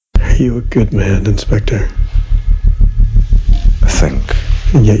you a good man, Inspector? I think.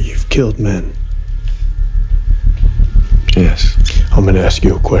 And yet you've killed men. Yes. I'm going to ask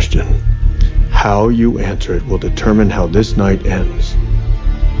you a question. How you answer it will determine how this night ends.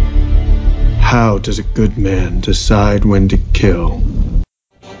 How does a good man decide when to kill?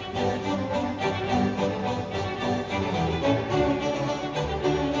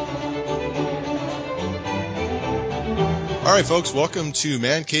 All right, folks, welcome to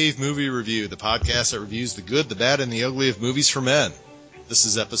Man Cave Movie Review, the podcast that reviews the good, the bad, and the ugly of movies for men. This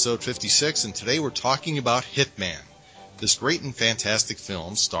is episode 56, and today we're talking about Hitman. This great and fantastic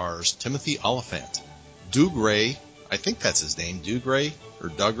film stars Timothy Olyphant, Doug Ray, I think that's his name, Doug Ray, or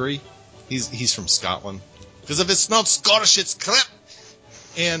Dougray. He's from Scotland. Because if it's not Scottish, it's crap.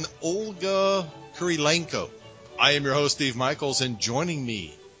 And Olga Kurilenko. I am your host, Steve Michaels, and joining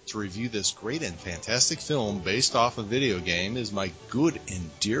me to review this great and fantastic film based off a video game is my good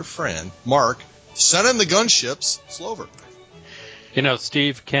and dear friend, Mark, son in the gunships, Slover. You know,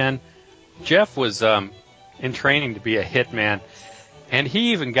 Steve, Ken, Jeff was in training to be a hitman, and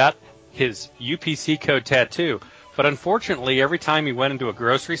he even got his UPC code tattoo. But unfortunately, every time he went into a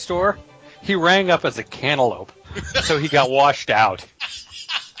grocery store, he rang up as a cantaloupe, so he got washed out.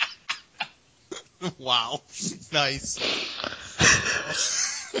 Wow. Nice.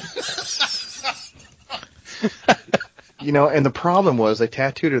 You know, and the problem was they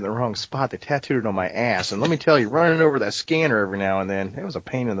tattooed it in the wrong spot. They tattooed it on my ass. And let me tell you, running over that scanner every now and then, it was a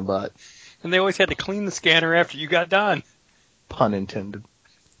pain in the butt. And they always had to clean the scanner after you got done. Pun intended.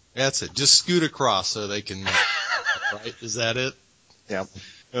 That's it. Just scoot across so they can... right? Is that it? Yeah.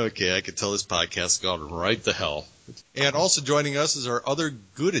 Okay, I can tell this podcast has gone right to hell. And also joining us is our other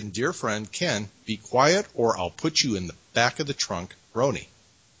good and dear friend, Ken. Be quiet or I'll put you in the back of the trunk, Roni.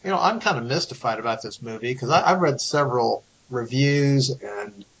 You know, I'm kind of mystified about this movie because I've read several reviews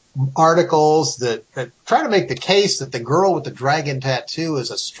and articles that try to make the case that the girl with the dragon tattoo is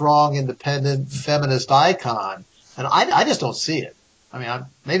a strong, independent, feminist icon. And I just don't see it. I mean,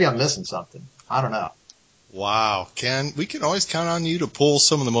 maybe I'm missing something. I don't know. Wow, Ken, we can always count on you to pull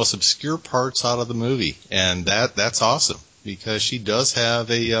some of the most obscure parts out of the movie. And that's awesome because she does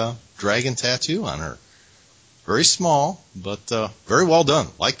have a dragon tattoo on her. Very small, but very well done.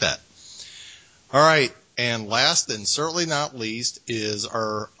 Like that. All right. And last and certainly not least is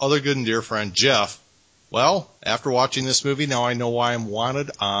our other good and dear friend, Jeff. Well, after watching this movie, now I know why I'm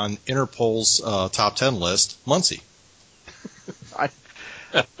wanted on Interpol's top 10 list, Muncie.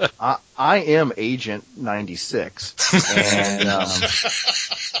 I am Agent 96. And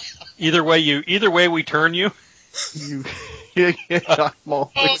Either way we turn you. I'm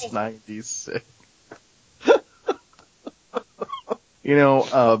always 96. You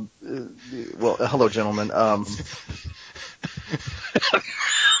know, well, hello, gentlemen.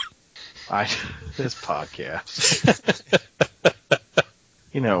 This podcast.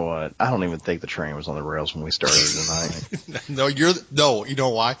 You know what? I don't even think the train was on the rails when we started tonight. No, you know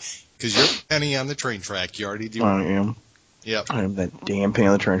why? Because you're a penny on the train track. You already do. I am. Yep. I am that damn penny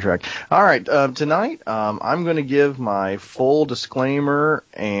on the train track. All right, tonight I'm going to give my full disclaimer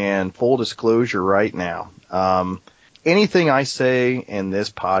and full disclosure right now. Anything I say in this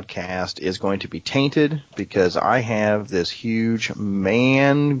podcast is going to be tainted because I have this huge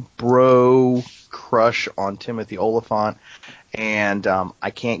man bro crush on Timothy Olyphant, and I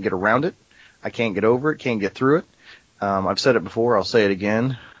can't get around it. I can't get over it. Can't get through it. I've said it before. I'll say it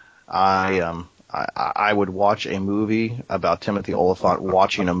again. I would watch a movie about Timothy Olyphant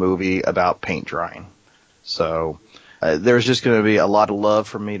watching a movie about paint drying. So there's just going to be a lot of love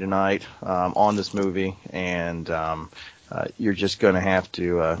from me tonight on this movie, and you're just going to have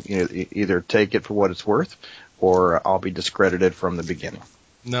to either take it for what it's worth, or I'll be discredited from the beginning.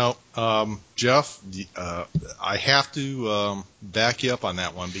 No, Jeff, I have to back you up on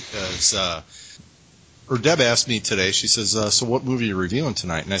that one because Deb asked me today, she says, so what movie are you reviewing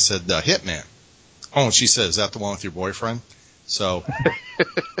tonight? And I said, Hitman. Oh, and she said, is that the one with your boyfriend? So...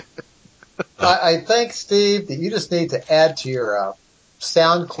 I think, Steve, that you just need to add to your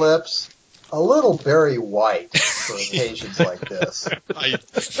sound clips a little Barry White for occasions like this.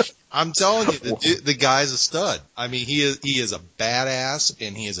 I'm telling you, the guy's a stud. I mean, he is a badass,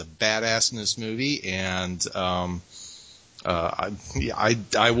 and he is a badass in this movie. And I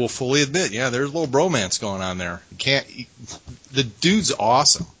will fully admit, yeah, there's a little bromance going on there. The dude's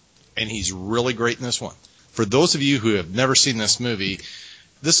awesome, and he's really great in this one. For those of you who have never seen this movie,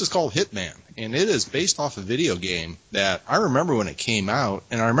 this is called Hitman, and it is based off a video game that I remember when it came out,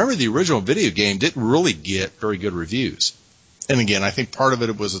 and I remember the original video game didn't really get very good reviews. And again, I think part of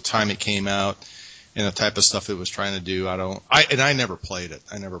it was the time it came out, and the type of stuff it was trying to do. I never played it.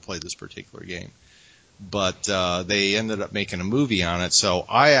 I never played this particular game. But they ended up making a movie on it, so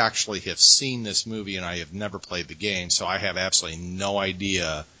I actually have seen this movie and I have never played the game, so I have absolutely no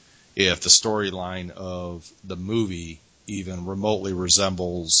idea if the storyline of the movie even remotely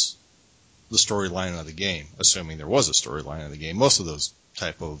resembles the storyline of the game, assuming there was a storyline of the game. Most of those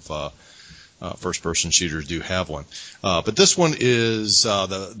type of first-person shooters do have one. But this one is,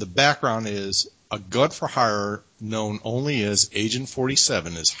 the background is a gun-for-hire known only as Agent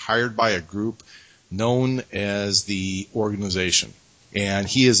 47 is hired by a group known as the Organization. And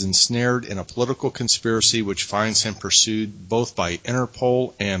he is ensnared in a political conspiracy which finds him pursued both by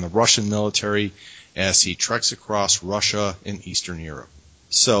Interpol and the Russian military as he treks across Russia and Eastern Europe.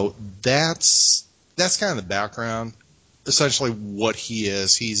 So that's kind of the background. Essentially what he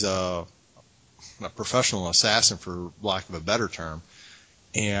is, he's a professional assassin, for lack of a better term,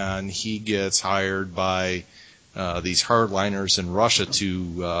 and he gets hired by these hardliners in Russia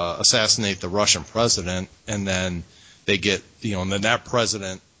to assassinate the Russian president, and then they get, and then that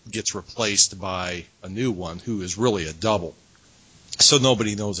president gets replaced by a new one who is really a double. So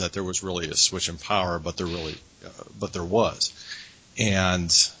nobody knows that there was really a switch in power, but there was.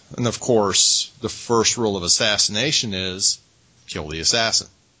 And of course, the first rule of assassination is kill the assassin.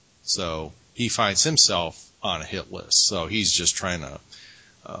 So he finds himself on a hit list. So he's just trying to,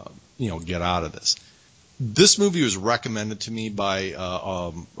 get out of this. This movie was recommended to me by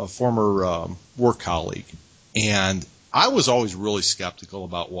a former work colleague, and I was always really skeptical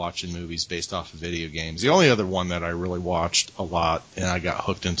about watching movies based off of video games. The only other one that I really watched a lot, and I got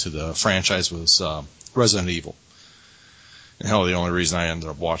hooked into the franchise, was Resident Evil. And hell, the only reason I ended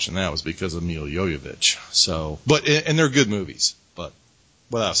up watching that was because of Mila Jovovich. So, and they're good movies. But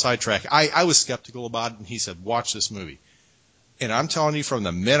without sidetrack, I was skeptical about it, and he said, watch this movie. And I'm telling you, from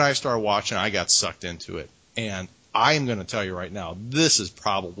the minute I started watching, I got sucked into it. And I am going to tell you right now, this is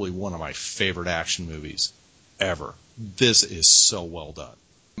probably one of my favorite action movies ever. This is so well done.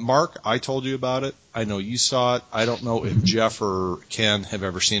 Mark, I told you about it. I know you saw it. I don't know if Jeff or Ken have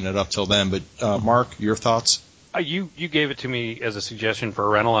ever seen it up till then, but Mark, your thoughts? You gave it to me as a suggestion for a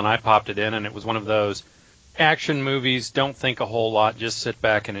rental, and I popped it in, and it was one of those action movies, don't think a whole lot, just sit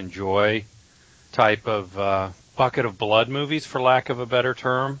back and enjoy type of bucket of blood movies, for lack of a better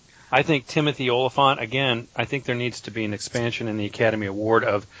term. I think Timothy Olyphant, again, I think there needs to be an expansion in the Academy Award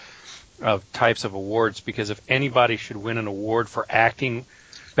of types of awards, because if anybody should win an award for acting,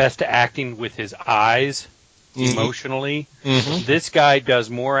 best acting with his eyes, emotionally, this guy does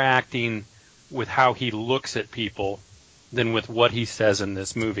more acting with how he looks at people than with what he says in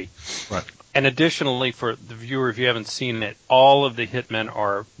this movie. Right. And additionally, for the viewer, if you haven't seen it, all of the hitmen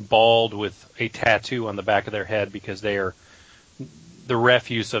are bald with a tattoo on the back of their head because they are the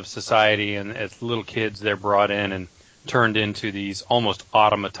refuse of society, and as little kids they're brought in and turned into these almost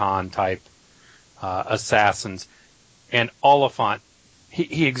automaton type assassins. And Oliphant,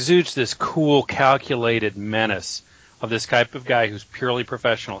 he exudes this cool, calculated menace of this type of guy who's purely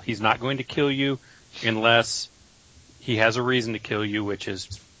professional. He's not going to kill you unless he has a reason to kill you, which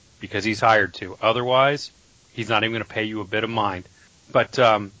is because he's hired to. Otherwise, he's not even going to pay you a bit of mind. But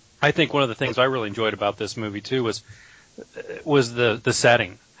I think one of the things I really enjoyed about this movie too was the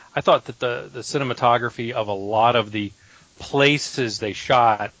setting. I thought that the cinematography of a lot of the places they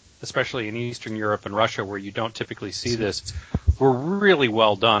shot, especially in Eastern Europe and Russia, where you don't typically see this, were really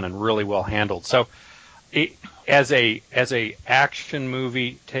well done and really well handled. So, as a action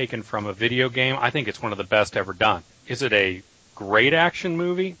movie taken from a video game, I think it's one of the best ever done. Is it a great action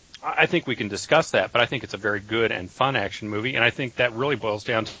movie? I think we can discuss that, but I think it's a very good and fun action movie, and I think that really boils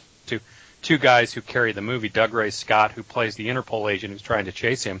down to two guys who carry the movie, Doug Ray Scott, who plays the Interpol agent who's trying to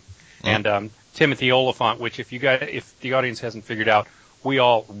chase him, and Timothy Olyphant, which if the audience hasn't figured out, we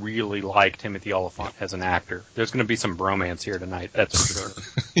all really like Timothy Olyphant as an actor. There's going to be some bromance here tonight, that's for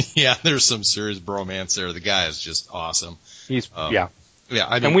sure. Yeah, there's some serious bromance there. The guy is just awesome. Yeah.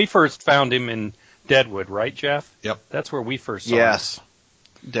 I mean, and we first found him in Deadwood, right, Jeff? Yep. That's where we first saw him. Yes,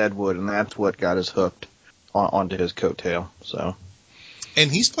 Deadwood, and that's what got us hooked onto his coattail. So.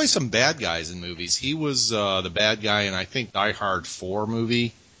 And he's played some bad guys in movies. He was the bad guy in, I think, Die Hard 4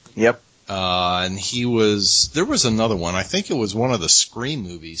 movie. Yep. And there was another one. I think it was one of the Scream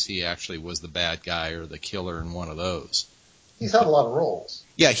movies. He actually was the bad guy or the killer in one of those. He's had a lot of roles.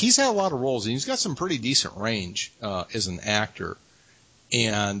 Yeah, he's had a lot of roles, and he's got some pretty decent range as an actor.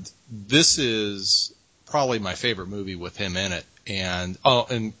 And this is probably my favorite movie with him in it. And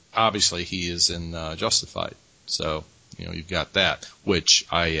obviously he is in Justified. So, you've got that, which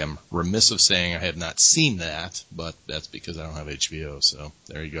I am remiss of saying I have not seen that, but that's because I don't have HBO, so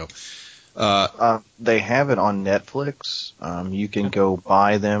there you go. They have it on Netflix. You can go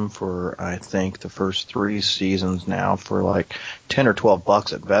buy them for, I think, the first 3 seasons now for like $10 or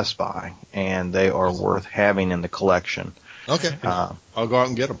 $12 at Best Buy, and they are worth having in the collection. Okay, I'll go out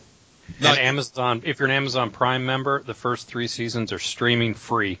and get them. And Amazon, if you're an Amazon Prime member, the first 3 seasons are streaming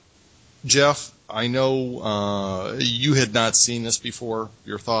free. Jeff, I know you had not seen this before.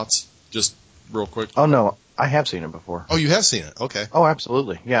 Your thoughts, just real quick. Oh no, I have seen it before. Oh, you have seen it? Okay. Oh,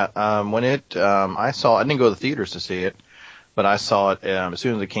 absolutely. Yeah. When I didn't go to the theaters to see it, but I saw it as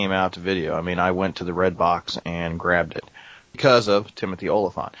soon as it came out to video. I mean, I went to the Red Box and grabbed it because of Timothy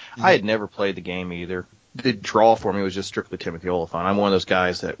Olyphant. Mm-hmm. I had never played the game either. The draw for me was just strictly Timothy Olyphant. I'm one of those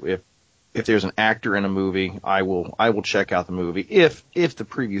guys that if there's an actor in a movie, I will check out the movie if the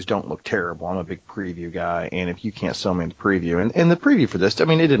previews don't look terrible. I'm a big preview guy, and if you can't sell me the preview, and the preview for this, I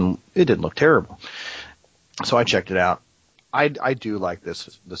mean, it didn't look terrible. So I checked it out. I do like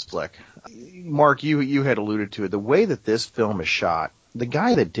this flick. Mark, you had alluded to it. The way that this film is shot, the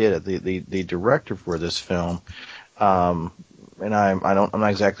guy that did it, the director for this film, and I'm not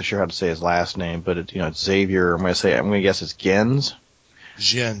exactly sure how to say his last name, but it's Xavier. I'm gonna guess it's Gens.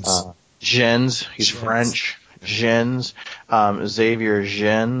 Gens. He's French. Gens. Xavier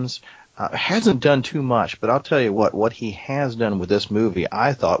Gens. Hasn't done too much, but I'll tell you what he has done with this movie,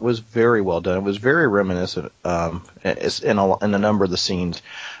 I thought was very well done. It was very reminiscent in a number of the scenes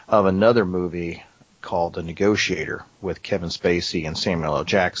of another movie called The Negotiator with Kevin Spacey and Samuel L.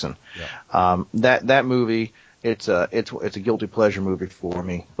 Jackson. Yeah. That movie, it's a guilty pleasure movie for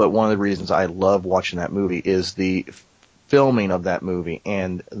me, but one of the reasons I love watching that movie is the filming of that movie,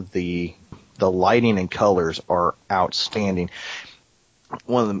 and the lighting and colors are outstanding.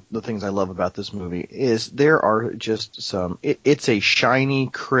 One of the things I love about this movie is there are just it's a shiny,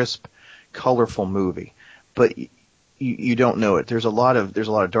 crisp, colorful movie, but you don't know it. There's a lot of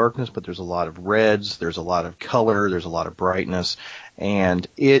darkness, but there's a lot of reds, there's a lot of color, there's a lot of brightness, and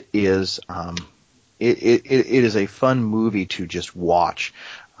it is it is a fun movie to just watch.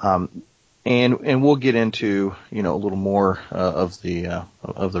 And we'll get into a little more of the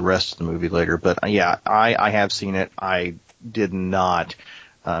rest of the movie later. But yeah, I have seen it. I did not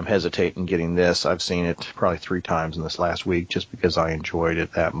hesitate in getting this. I've seen it probably 3 times in this last week just because I enjoyed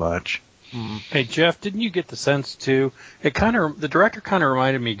it that much. Hey Jeff, didn't you get the sense too? The director kind of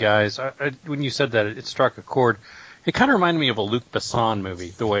reminded me, guys. When you said that, it struck a chord. It kind of reminded me of a Luc Besson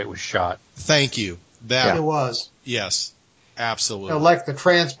movie, the way it was shot. Thank you. It was. Yes, absolutely. Like The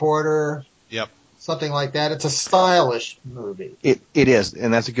Transporter. Yep. Something like that. It's a stylish movie. It is,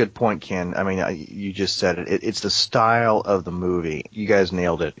 and that's a good point, Ken. I mean, you just said it. It's the style of the movie. You guys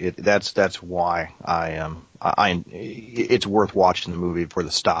nailed it. That's why it's worth watching the movie for the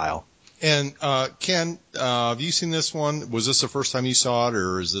style. And Ken, have you seen this one? Was this the first time you saw it,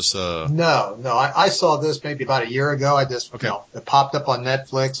 or is this a? No. I saw this maybe about a year ago. I just it popped up on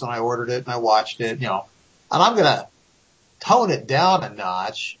Netflix and I ordered it and I watched it. And I'm gonna tone it down a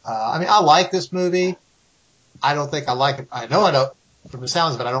notch. I mean, I like this movie. I don't think I like it. I don't, from the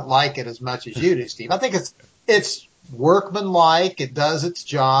sounds of it, I don't like it as much as you do, Steve. I think it's workmanlike. It does its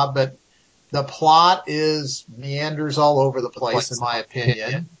job, but the plot meanders all over the place, in my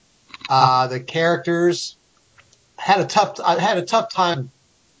opinion. The characters I had a tough time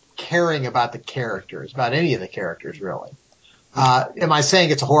caring about the characters, about any of the characters, really. Am I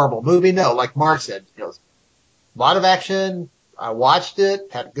saying it's a horrible movie? No, like Mark said, a lot of action. I watched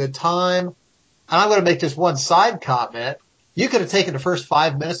it, had a good time. And I'm going to make just one side comment. You could have taken the first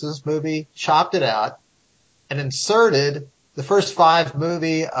 5 minutes of this movie, chopped it out, and inserted the first 5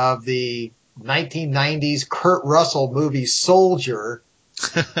 movie of the 1990s Kurt Russell movie Soldier.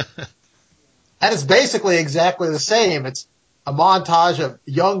 And it's basically exactly the same. It's a montage of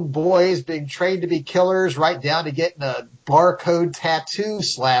young boys being trained to be killers, right down to getting a barcode tattoo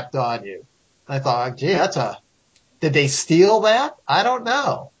slapped on you. And I thought, gee, did they steal that? I don't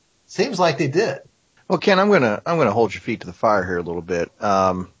know. Seems like they did. Well, Ken, I'm gonna hold your feet to the fire here a little bit.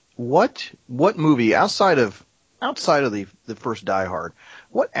 What movie outside of the first Die Hard,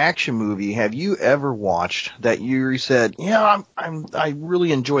 what action movie have you ever watched that you said, I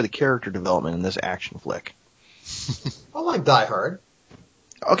really enjoy the character development in this action flick? I like Die Hard.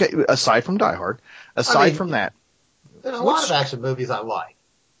 Okay, aside from Die Hard, from that, there's a lot of action movies I like.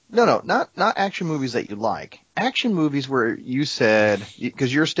 No, not action movies that you like. Action movies where you said,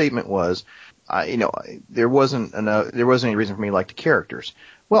 because your statement was, there wasn't any reason for me to like the characters.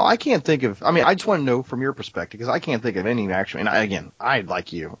 Well, I can't think of. I mean, I just want to know from your perspective, because I can't think of any action. And I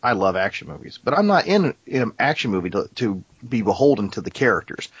like you. I love action movies, but I'm not in an action movie to be beholden to the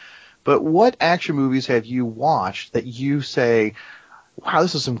characters. But what action movies have you watched that you say, wow,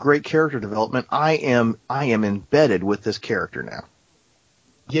 this is some great character development. I am embedded with this character now.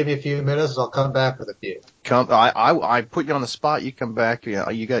 Give you a few minutes, I'll come back with a few. I put you on the spot. You come back.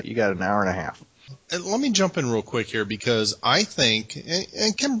 You got an hour and a half. And let me jump in real quick here because I think,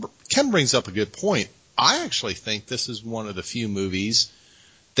 and Ken brings up a good point. I actually think this is one of the few movies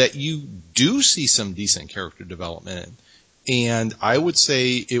that you do see some decent character development in. And I would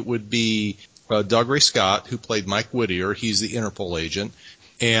say it would be Doug Ray Scott, who played Mike Whittier. He's the Interpol agent.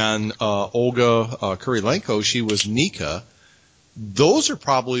 And Olga Kurylenko, she was Nika. Those are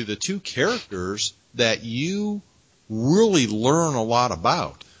probably the two characters that you really learn a lot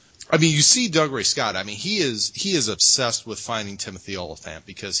about. I mean, you see Doug Ray Scott. I mean, he is obsessed with finding Timothy Olyphant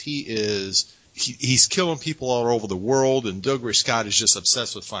because he's killing people all over the world, and Doug Ray Scott is just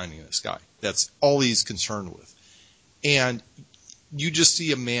obsessed with finding this guy. That's all he's concerned with. And you just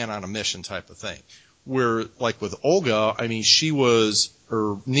see a man on a mission type of thing. Where, like with Olga, I mean,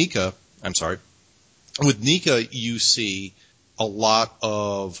 Nika, I'm sorry. With Nika, you see a lot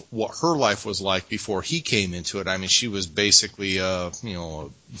of what her life was like before he came into it. I mean, she was basically a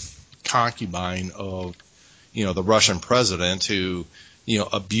concubine of, the Russian president who,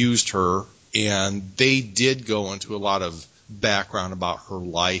 abused her. And they did go into a lot of background about her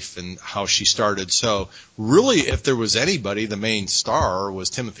life and how she started. So really, if there was anybody, the main star was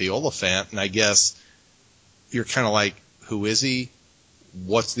Timothy Olyphant. And I guess you're kind of like, who is he?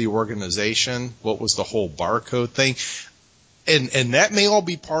 What's the organization? What was the whole barcode thing? And that may all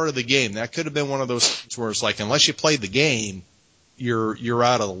be part of the game. That could have been one of those things where it's like, unless you played the game, you're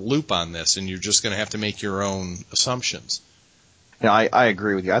out of the loop on this, and you're just going to have to make your own assumptions. Yeah, I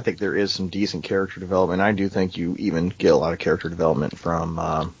agree with you. I think there is some decent character development. I do think you even get a lot of character development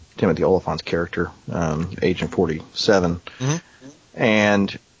from Timothy Olyphant's character, Agent 47. Mm-hmm.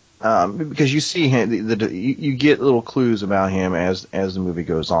 And because you see him, you get little clues about him as the movie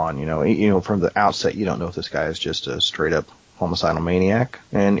goes on. From the outset, you don't know if this guy is just a straight up homicidal maniac.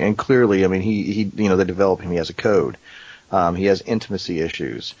 And clearly, I mean, he they develop him. He has a code. He has intimacy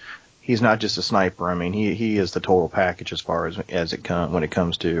issues. He's not just a sniper. I mean, he is the total package as far as when it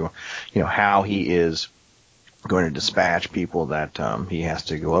comes to, how he is going to dispatch people that he has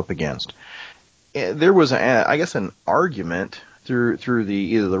to go up against. There was, I guess, an argument through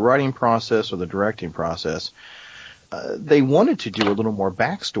either the writing process or the directing process. They wanted to do a little more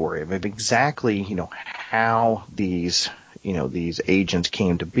backstory of exactly, how these agents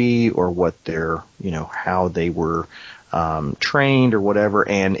came to be, or what their, how they were trained or whatever,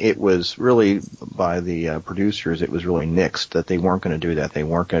 and it was really by the producers, it was really nixed that they weren't going to do that. They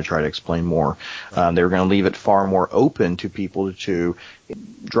weren't going to try to explain more. They were going to leave it far more open to people to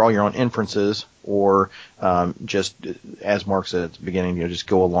draw your own inferences, or just, as Mark said at the beginning, just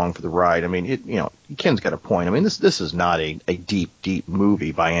go along for the ride. I mean, Ken's got a point. I mean, this is not a deep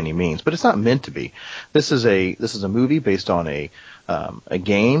movie by any means, but it's not meant to be. This is a movie based on a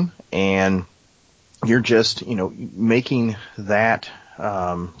game, and you're just, making that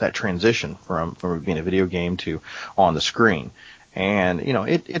transition from being a video game to on the screen. And,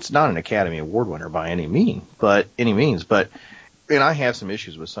 it's not an Academy Award winner by any means, but, and I have some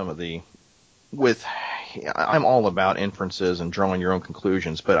issues with I'm all about inferences and drawing your own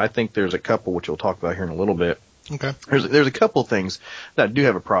conclusions, but I think there's a couple which we'll talk about here in a little bit. Okay. There's a couple things that I do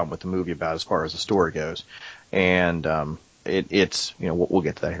have a problem with the movie about as far as the story goes. And, it's, we'll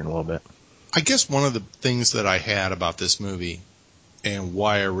get to that here in a little bit. I guess one of the things that I had about this movie and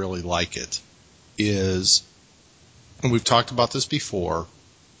why I really like it is, and we've talked about this before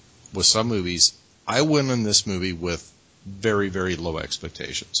with some movies, I went in this movie with very, very low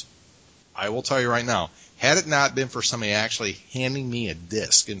expectations. I will tell you right now, had it not been for somebody actually handing me a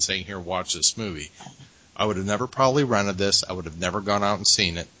disc and saying, here, watch this movie, I would have never probably rented this. I would have never gone out and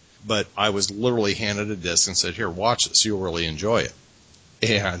seen it. But I was literally handed a disc and said, here, watch this. You'll really enjoy it.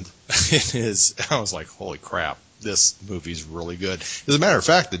 And I was like, holy crap, this movie's really good. As a matter of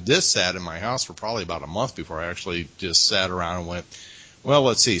fact, the disc sat in my house for probably about a month before I actually just sat around and went, well,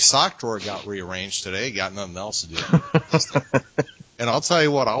 let's see, sock drawer got rearranged today, got nothing else to do. And I'll tell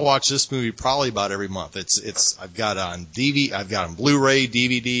you what, I'll watch this movie probably about every month. I've got it on DVD, I've got it on Blu-ray,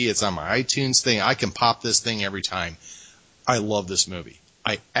 DVD, it's on my iTunes thing. I can pop this thing every time. I love this movie.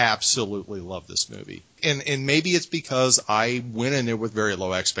 I absolutely love this movie. And maybe it's because I went in there with very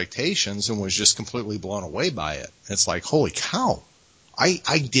low expectations and was just completely blown away by it. It's like, holy cow,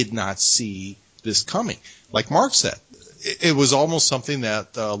 I did not see this coming. Like Mark said, it was almost something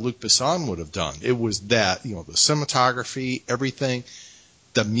that Luc Besson would have done. It was that, the cinematography, everything,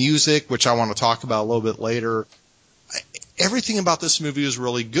 the music, which I want to talk about a little bit later. Everything about this movie is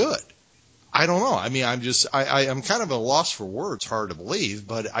really good. I don't know. I mean, I'm kind of at a loss for words, hard to believe,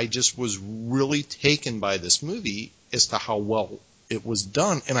 but I just was really taken by this movie as to how well it was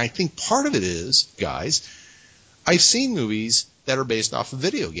done. And I think part of it is, guys, I've seen movies that are based off of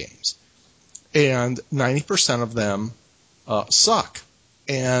video games, and 90% of them suck.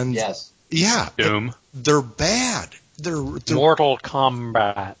 And yes, yeah, Doom. They're bad. They're Mortal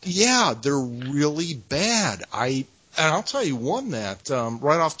Kombat. Yeah, they're really bad. And I'll tell you one that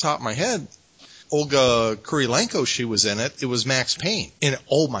right off the top of my head, Olga Kurilenko, she was in it. It was Max Payne. And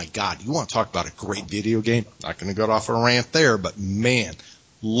oh my God, you want to talk about a great video game? Not going to go off on a rant there, but man,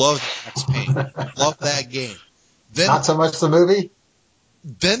 love Max Payne. Love that game. Then, not so much the movie.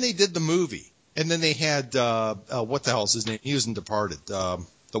 Then they did the movie, and then they had what the hell is his name? He was in Departed.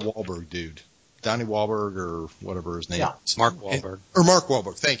 The Wahlberg dude, Donnie Wahlberg or whatever his name is. Mark Wahlberg. Mark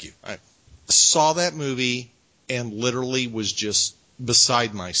Wahlberg. Thank you. I saw that movie and literally was just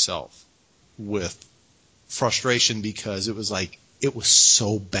beside myself with frustration because it was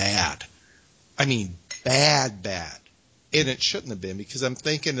so bad. I mean, bad. And it shouldn't have been, because I'm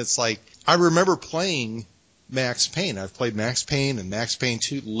thinking it's like, I remember playing Max Payne. I've played Max Payne and Max Payne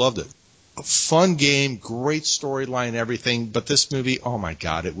 2. Loved it. A fun game, great storyline, everything. But this movie, oh my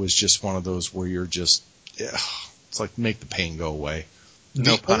God, it was just one of those where you're just, it's like, make the pain go away.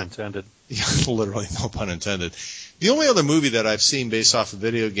 No pun intended. Yeah, literally, no pun intended. The only other movie that I've seen based off a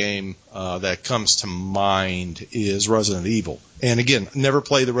video game that comes to mind is Resident Evil. And again, never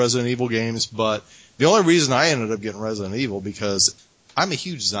played the Resident Evil games, but the only reason I ended up getting Resident Evil because I'm a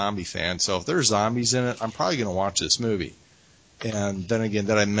huge zombie fan. So if there's zombies in it, I'm probably going to watch this movie. And then again,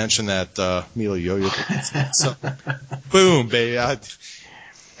 did I mention that Mila Jovovich? So, boom, baby.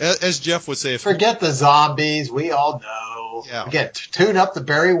 As Jeff would say, forget the zombies. We all know. Yeah. Again, tune up the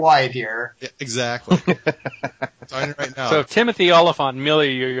Barry White here. Yeah, exactly. Telling you right now. So if Timothy Oliphant and Mila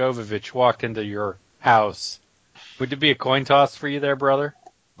Jovovich walked into your house, would it be a coin toss for you there, brother?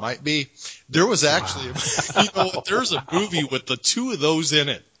 Might be. There was actually, there's a movie with the two of those in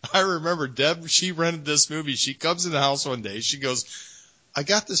it. I remember Deb, she rented this movie. She comes in the house one day. She goes, I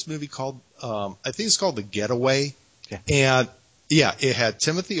got this movie called, I think it's called The Getaway. Yeah. And yeah, it had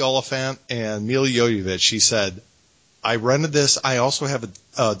Timothy Oliphant and Mila Jovovich. She said, I rented this. I also have a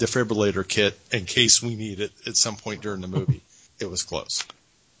defibrillator kit in case we need it at some point during the movie. It was close.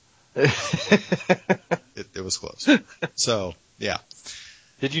 It was close. So, yeah.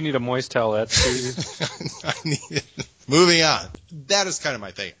 Did you need a moist towelette, Steve? Moving on. That is kind of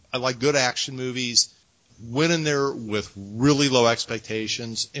my thing. I like good action movies. Went in there with really low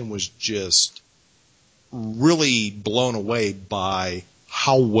expectations and was just really blown away by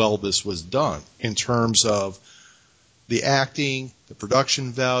how well this was done in terms of the acting, the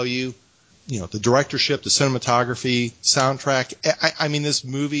production value, the directorship, the cinematography, soundtrack. I mean, this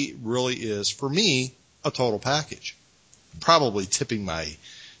movie really is, for me, a total package. Probably tipping my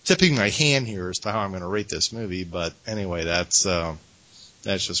hand here as to how I'm going to rate this movie, but anyway, that's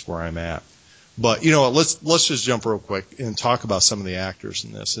just where I'm at. But let's just jump real quick and talk about some of the actors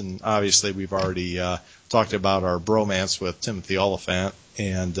in this. And obviously, we've already talked about our bromance with Timothy Oliphant.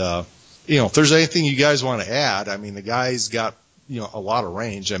 And if there's anything you guys want to add, I mean, the guy's got a lot of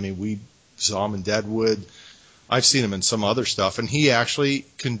range. I mean, we saw him in Deadwood. I've seen him in some other stuff, and he actually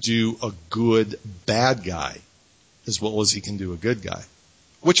can do a good bad guy as well as he can do a good guy,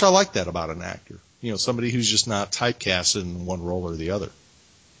 which I like that about an actor. Somebody who's just not typecasted in one role or the other.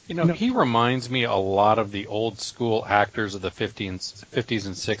 He reminds me a lot of the old school actors of the 50s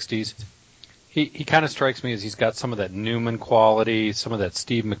and 60s. He kind of strikes me as he's got some of that Newman quality, some of that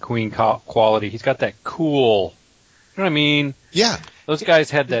Steve McQueen quality. He's got that cool, you know what I mean? Yeah. Those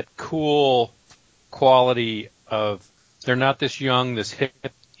guys had that cool quality of, they're not this young, this hip.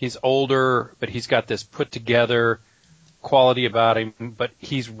 He's older, but he's got this put together quality about him, but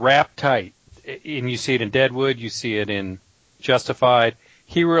he's wrapped tight. And you see it in Deadwood, you see it in Justified.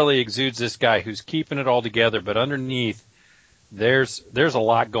 He really exudes this guy who's keeping it all together, but underneath, there's a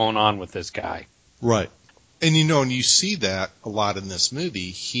lot going on with this guy. Right. And and you see that a lot in this movie.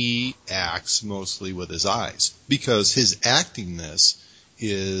 He acts mostly with his eyes because his actingness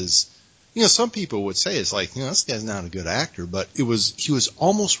is, some people would say it's like, this guy's not a good actor, but he was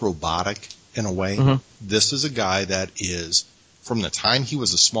almost robotic in a way. Mm-hmm. This is a guy that is, from the time he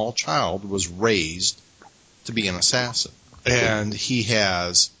was a small child, was raised to be an assassin. And he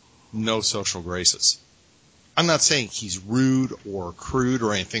has no social graces. I'm not saying he's rude or crude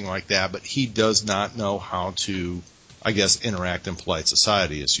or anything like that, but he does not know how to, I guess, interact in polite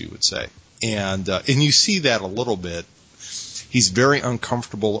society, as you would say. And you see that a little bit. He's very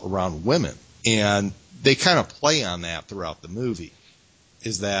uncomfortable around women. And they kind of play on that throughout the movie,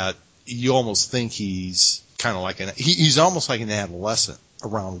 is that, you almost think he's kind of like he's almost like an adolescent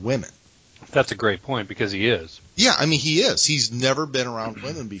around women. That's a great point, because he is. Yeah, I mean, he is. He's never been around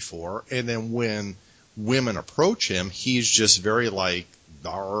women before, and then when women approach him, he's just very like,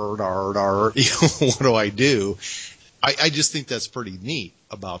 dar, dar, dar, what do I do? I just think that's pretty neat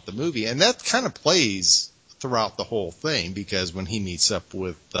about the movie, and that kind of plays throughout the whole thing, because when he meets up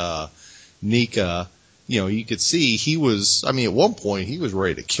with Nika, you could see he was, I mean, at one point he was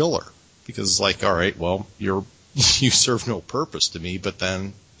ready to kill her, because it's like, all right, well, you serve no purpose to me, but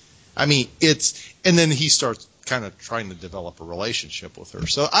then, I mean, and then he starts kind of trying to develop a relationship with her.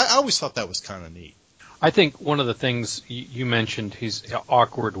 So I always thought that was kind of neat. I think one of the things you mentioned, he's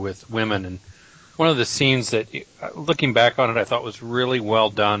awkward with women, and one of the scenes that, looking back on it, I thought was really well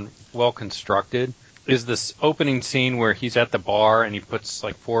done, well constructed, is this opening scene where he's at the bar and he puts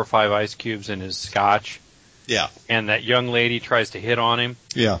like 4 or 5 ice cubes in his scotch. Yeah. And that young lady tries to hit on him.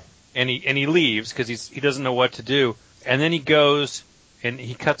 Yeah. And he leaves because he doesn't know what to do. And then he goes and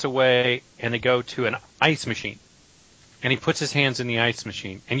he cuts away and they go to an ice machine. And he puts his hands in the ice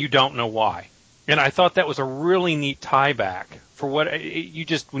machine, and you don't know why. And I thought that was a really neat tie back for what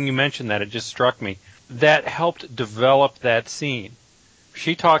when you mentioned that, it just struck me. That helped develop that scene.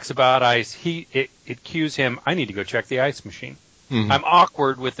 She talks about ice. It cues him, I need to go check the ice machine. Mm-hmm. I'm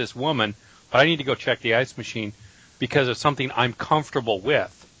awkward with this woman, but I need to go check the ice machine because of something I'm comfortable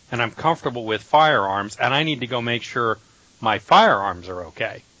with. And I'm comfortable with firearms, and I need to go make sure my firearms are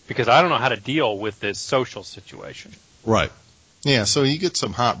okay, because I don't know how to deal with this social situation. Right. Yeah, so you get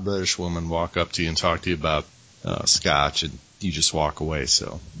some hot British woman walk up to you and talk to you about scotch, and you just walk away.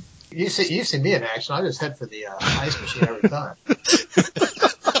 So you see me in action. I just head for the ice machine every time.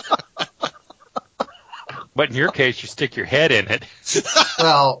 But in your case, you stick your head in it.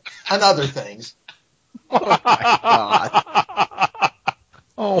 Well, and other things. Oh my God!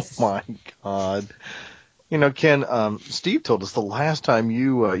 Oh my God! Ken, Steve told us the last time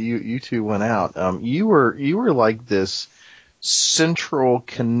you two went out, you were like this central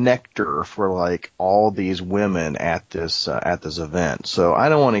connector for like all these women at this event. So I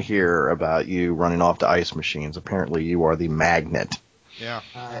don't want to hear about you running off to ice machines. Apparently, you are the magnet. Yeah,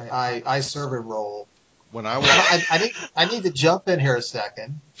 I serve a role. When I need to jump in here a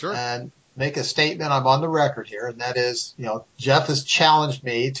second. Sure. And make a statement. I'm on the record here, and that is, Jeff has challenged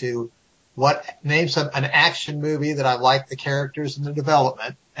me to name an action movie that I like the characters and the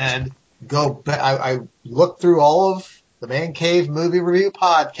development, and go back. I looked through all of the Man Cave movie review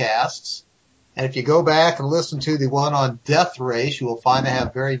podcasts, and if you go back and listen to the one on Death Race, you will find I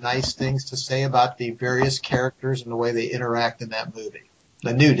have very nice things to say about the various characters and the way they interact in that movie.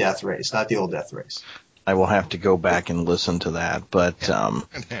 The new Death Race, not the old Death Race. I will have to go back and listen to that, but I'm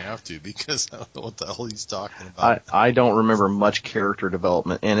gonna have to, because I don't know what the hell he's talking about. I don't remember much character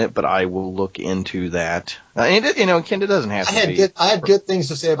development in it, but I will look into that. And Ken, it doesn't have to be. I had good things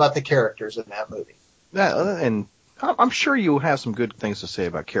to say about the characters in that movie. And I'm sure you have some good things to say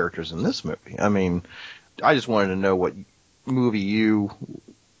about characters in this movie. I mean, I just wanted to know what movie and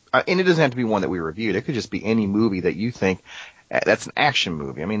it doesn't have to be one that we reviewed. It could just be any movie that you think that's an action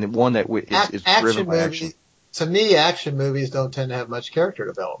movie. I mean, the one that is driven by action. To me, action movies don't tend to have much character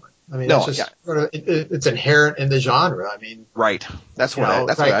development. I mean, no, it's just sort of, it's inherent in the genre. I mean, right. That's what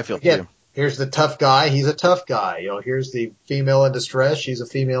I feel too. Here's the tough guy. He's a tough guy. Here's the female in distress. She's a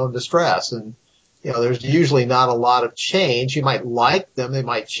female in distress. And, there's usually not a lot of change. You might like them. They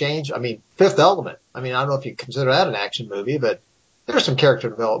might change. I mean, Fifth Element. I mean, I don't know if you consider that an action movie, but there's some character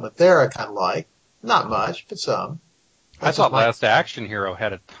development there I kind of like. Not much, but some. I thought Last Action Hero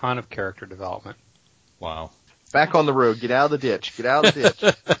had a ton of character development. Wow. Back on the road. Get out of the ditch. Get out of the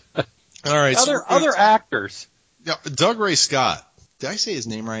ditch. All right. Other actors. Yeah, Doug Ray Scott. Did I say his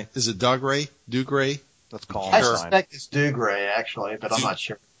name right? Is it Doug Ray? Duke Ray? Let's call him. I suspect it's Doug Ray, actually, but I'm not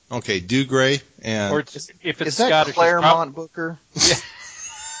sure. Okay, Doug Ray. And or if it's is Scottish, that Claremont Booker?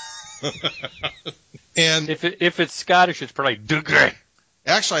 Yeah. And if it's Scottish, it's probably Doug Ray.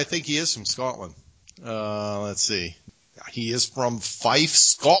 Actually, I think he is from Scotland. Let's see. He is from Fife,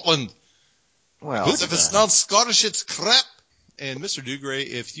 Scotland. Well, because if it's not Scottish, it's crap. And Mr. Dougray,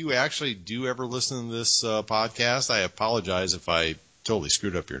 if you actually do ever listen to this podcast, I apologize if I totally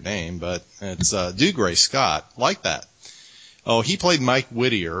screwed up your name, but it's Dougray Scott, like that. Oh, he played Mike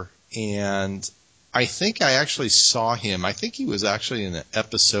Whittier, and I think I actually saw him. I think he was actually in an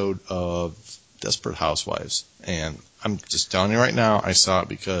episode of Desperate Housewives, and I'm just telling you right now, I saw it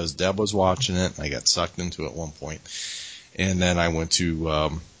because Deb was watching it, and I got sucked into it at one point. And then I went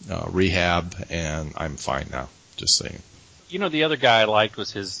to rehab, and I'm fine now, just saying. The other guy I liked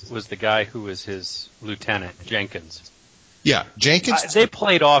was the guy who was his lieutenant, Jenkins. Yeah, Jenkins. They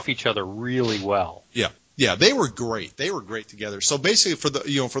played off each other really well. Yeah, they were great. They were great together. So basically, for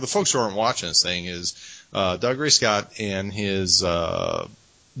the folks who aren't watching this thing, is Doug Ray Scott and his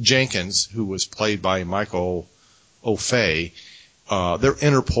Jenkins, who was played by Michael O'Fay. They're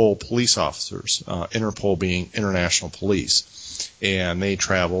Interpol police officers. Interpol being international police, and they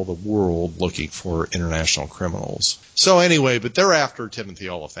travel the world looking for international criminals. So anyway, but they're after Timothy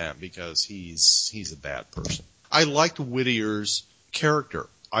Olyphant because he's a bad person. I liked Whittier's character.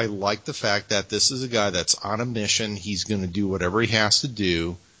 I like the fact that this is a guy that's on a mission. He's going to do whatever he has to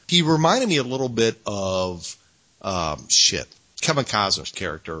do. He reminded me a little bit of Kevin Costner's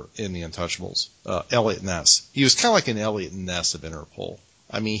character in The Untouchables, Elliot Ness. He was kind of like an Elliot Ness of Interpol.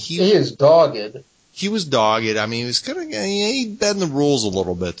 I mean, he is dogged. He was dogged. I mean, he was kind of he'd bend the rules a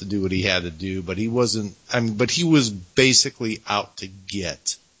little bit to do what he had to do, but he wasn't. I mean, but he was basically out to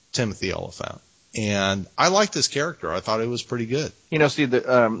get Timothy Olyphant. And I liked this character. I thought it was pretty good. See,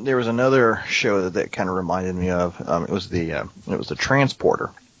 there was another show that kind of reminded me of. It was the Transporter.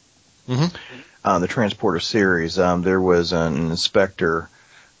 Mm-hmm. The Transporter series. There was an inspector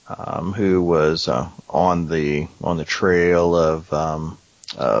who was on the trail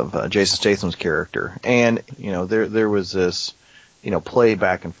of Jason Statham's character, and there was this play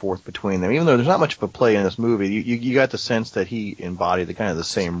back and forth between them. Even though there's not much of a play in this movie, you got the sense that he embodied the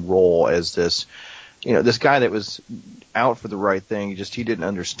same role as this guy that was out for the right thing. He didn't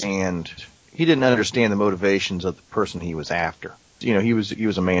understand the motivations of the person he was after. He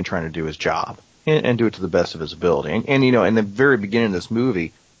was a man trying to do his job and do it to the best of his ability. And in the very beginning of this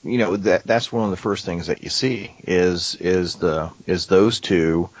movie, that's one of the first things that you see is those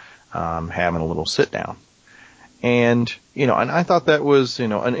two having a little sit down. And and I thought that was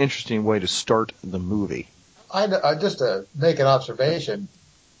an interesting way to start the movie. I just to make an observation,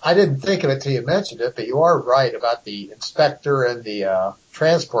 I didn't think of it till you mentioned it, but you are right about the Inspector and the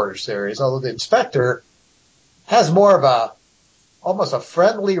Transporter series. Although the Inspector has more of almost a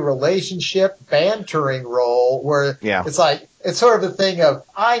friendly relationship, bantering role where it's sort of the thing of,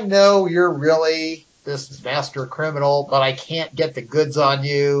 I know you're really this master criminal, but I can't get the goods on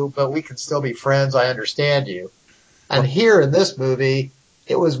you, but we can still be friends. I understand you. And here in this movie,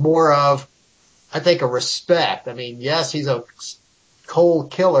 it was more of, I think, a respect. I mean, yes, he's a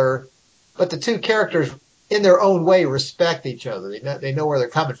cold killer, but the two characters in their own way respect each other. They know where they're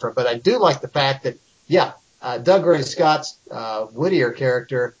coming from. But I do like the fact that, Doug Ray Scott's Whittier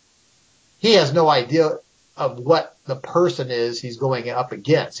character, he has no idea of what the person is he's going up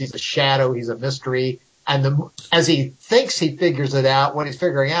against. He's a shadow. He's a mystery. And as he thinks he figures it out, what he's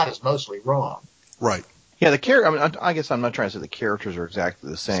figuring out is mostly wrong. Right. Yeah, I guess I'm not trying to say the characters are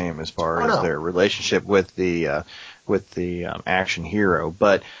exactly the same as far as their relationship with the action hero,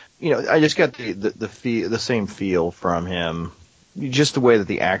 but I just got the same feel from him. Just the way that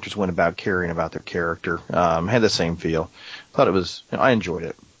the actors went about carrying about their character had the same feel. Thought it was. I enjoyed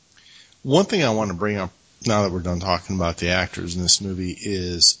it. One thing I want to bring up now that we're done talking about the actors in this movie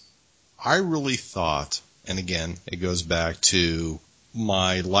is I really thought, and again, it goes back to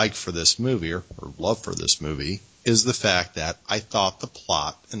my like for this movie or love for this movie, is the fact that I thought the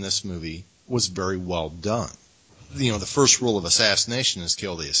plot in this movie was very well done. The first rule of assassination is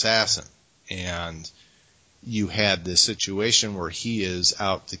kill the assassin. And you had this situation where he is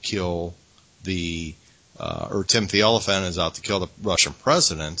out to kill or Timothy Olyphant is out to kill the Russian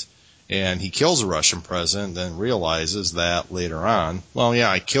president, and he kills the Russian president, then realizes that later on,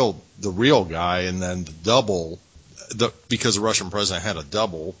 I killed the real guy, and then the double, because the Russian president had a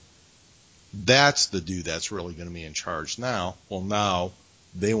double, that's the dude that's really going to be in charge now. Well, now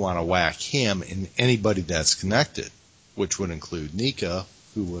they want to whack him and anybody that's connected, which would include Nika,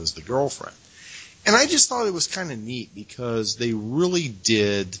 who was the girlfriend. And I just thought it was kind of neat because they really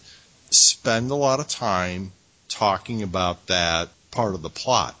did spend a lot of time talking about that part of the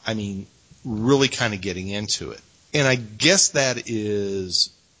plot. I mean, really kind of getting into it. And I guess that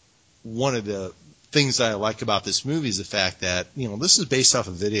is one of the things that I like about this movie is the fact that, this is based off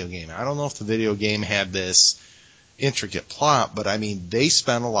a video game. I don't know if the video game had this intricate plot, but I mean, they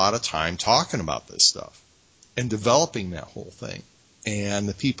spent a lot of time talking about this stuff and developing that whole thing and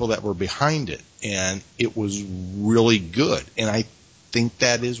the people that were behind it. And it was really good. And I think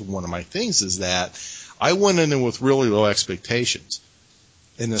that is one of my things is that I went in there with really low expectations.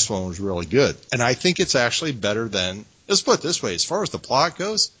 And this one was really good. And I think it's actually better than, let's put it this way, as far as the plot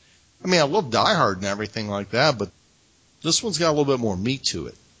goes, I mean, I love Die Hard and everything like that, but this one's got a little bit more meat to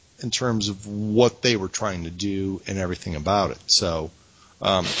it in terms of what they were trying to do and everything about it. So,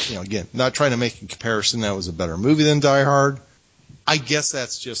 again, not trying to make a comparison that was a better movie than Die Hard. I guess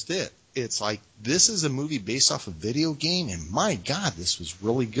that's just it. it's like, this is a movie based off a video game, and my God, this was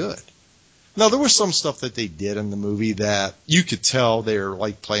really good. Now, there was some stuff that they did in the movie that you could tell they were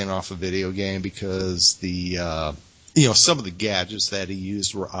like playing off a video game, because some of the gadgets that he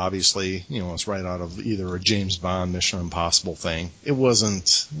used were obviously, it's right out of either a James Bond Mission Impossible thing. It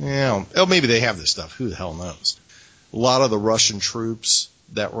wasn't, maybe they have this stuff. Who the hell knows? A lot of the Russian troops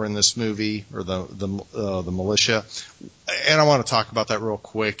that were in this movie, or the militia, and I want to talk about that real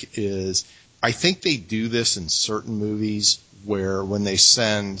quick, is I think they do this in certain movies where when they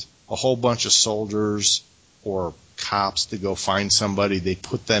send a whole bunch of soldiers or cops to go find somebody, they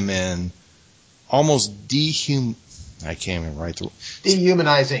put them in almost I can't even write the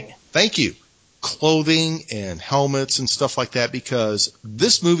dehumanizing. Thank you. Clothing and helmets and stuff like that, because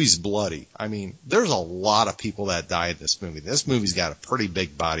this movie's bloody. I mean, there's a lot of people that die in this movie. This movie's got a pretty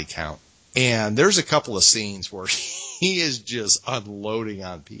big body count. And there's a couple of scenes where he is just unloading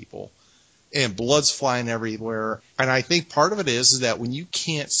on people. And blood's flying everywhere. And I think part of it is that when you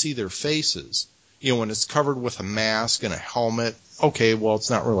can't see their faces, when it's covered with a mask and a helmet, okay, well,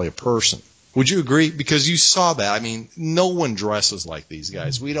 it's not really a person. Would you agree? Because you saw that. I mean, no one dresses like these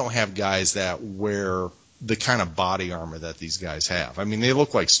guys. We don't have guys that wear the kind of body armor that these guys have. I mean, they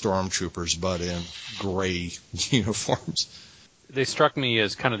look like stormtroopers, but in gray uniforms. They struck me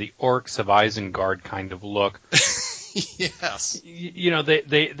as kind of the orcs of Isengard kind of look. Yes.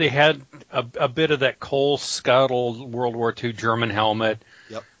 They had a bit of that coal scuttle World War II German helmet.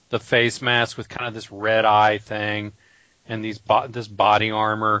 Yep. The face mask with kind of this red eye thing, and this body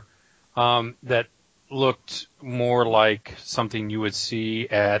armor that looked more like something you would see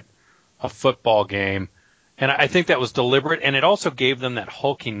at a football game. And I think that was deliberate, and it also gave them that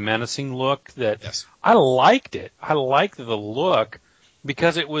hulking, menacing look that yes. I liked it. I liked the look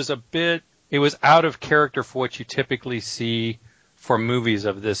because it was out of character for what you typically see for movies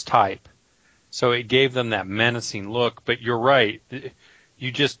of this type. So it gave them that menacing look, but you're right.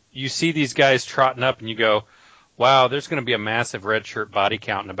 You see these guys trotting up and you go, wow, there's going to be a massive red shirt body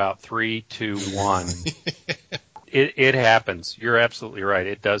count in about 3, 2, 1. It happens. You're absolutely right.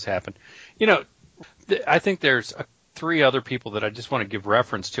 It does happen. I think there's 3 other people that I just want to give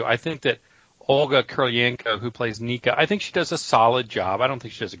reference to. I think that Olga Kurylenko, who plays Nika, I think she does a solid job. I don't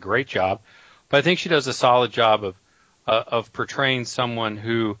think she does a great job, but I think she does a solid job of portraying someone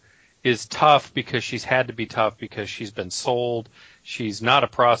who is tough because she's had to be tough because she's been sold. She's not a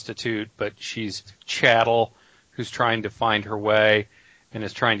prostitute, but she's chattel who's trying to find her way and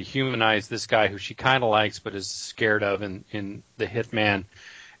is trying to humanize this guy who she kind of likes but is scared of in the Hitman.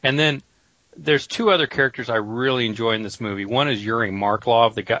 And then there's 2 other characters I really enjoy in this movie. One is Yuri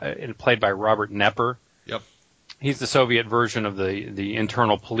Marklov, the guy played by Robert Knepper. Yep. He's the Soviet version of the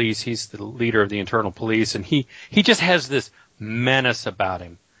internal police. He's the leader of the internal police, and he just has this menace about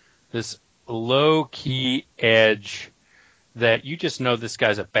him, this low-key edge that you just know this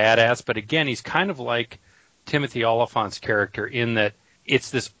guy's a badass. But again, he's kind of like Timothy Oliphant's character in that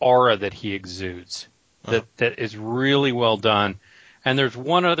it's this aura that he exudes that is really well done. And there's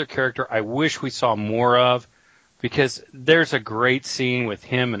one other character I wish we saw more of, because there's a great scene with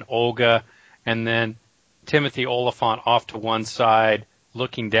him and Olga, and then Timothy Oliphant off to one side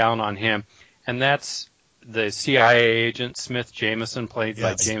looking down on him, and that's the CIA agent Smith Jameson, played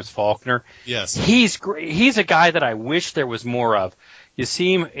by James Faulkner. Yes. He's great. He's a guy that I wish there was more of. You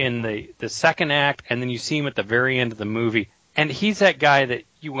see him in the second act, and then you see him at the very end of the movie, and he's that guy that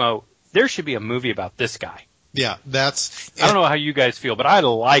there should be a movie about this guy. Yeah, I don't know how you guys feel, but I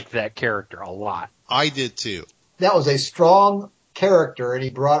like that character a lot. I did too. That was a strong character, and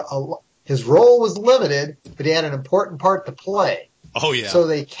his role was limited, but he had an important part to play. Oh yeah. So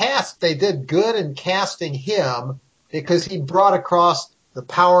they did good in casting him because he brought across the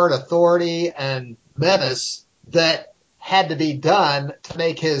power and authority and menace that had to be done to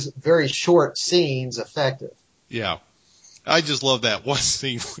make his very short scenes effective. Yeah. I just love that one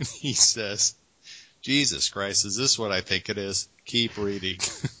scene when he says, Jesus Christ, is this what I think it is? Keep reading.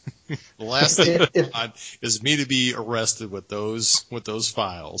 The last thing I want is me to be arrested with those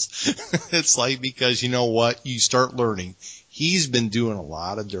files. It's like, because you know what? You start learning. He's been doing a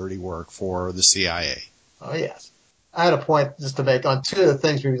lot of dirty work for the CIA. Oh, yes. I had a point just to make on 2 of the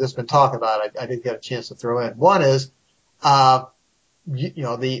things we've just been talking about. I didn't get a chance to throw in. One is,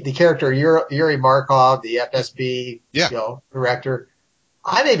 the character Yuri Markov, the FSB, director.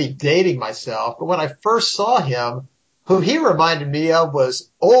 I may be dating myself, but when I first saw him, who he reminded me of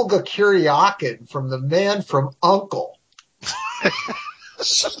was Olga Kurylenko from The Man from U.N.C.L.E.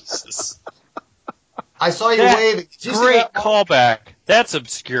 Jesus. I saw you waving. Great callback. That's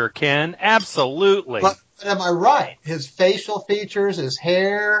obscure, Ken. Absolutely. But am I right? His facial features, his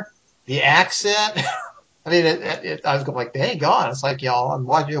hair, the accent. I mean, I was going like, dang on. It's like, y'all, I'm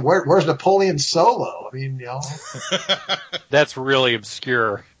watching, where's Napoleon Solo? I mean, That's really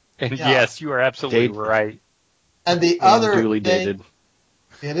obscure. And Yeah. yes, you are absolutely right. And the And other duly thing, dated.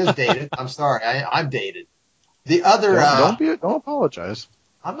 it is dated. I'm sorry. I'm dated. The other, Don't apologize.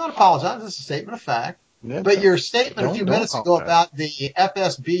 I'm not apologizing. This is a statement of fact. Yeah, But your statement a few don't minutes ago apologize. about the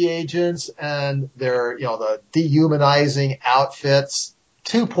FSB agents and their, the dehumanizing outfits,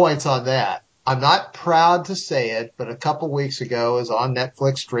 2 points on that. I'm not proud to say it, but a couple weeks ago it was on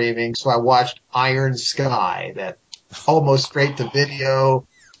Netflix streaming, so I watched Iron Sky, that almost straight to video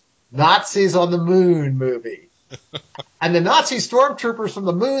Nazis on the Moon movie. And the Nazi stormtroopers from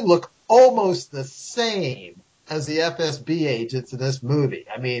the moon look almost the same as the FSB agents in this movie.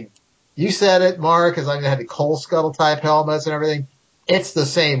 I mean, you said it, Mark, because they had the coal scuttle type helmets and everything. It's the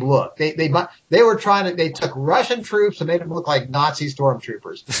same look. They took Russian troops and made them look like Nazi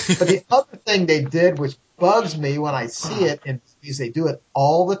stormtroopers. But the other thing they did, which bugs me when I see it, and they do it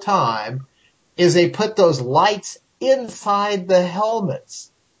all the time, is they put those lights inside the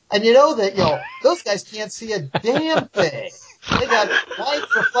helmets. And you know that, those guys can't see a damn thing. They got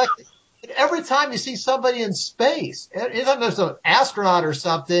lights reflecting. And every time you see somebody in space, anytime there's an astronaut or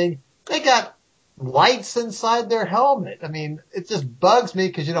something, they got lights inside their helmet. I mean, it just bugs me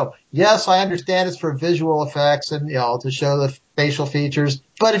because, yes, I understand it's for visual effects and, to show the facial features.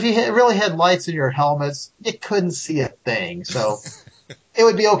 But if you really had lights in your helmets, you couldn't see a thing. So it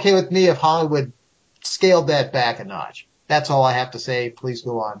would be okay with me if Hollywood scaled that back a notch. That's all I have to say. Please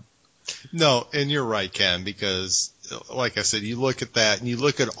go on. No, and you're right, Ken, because like I said, you look at that and you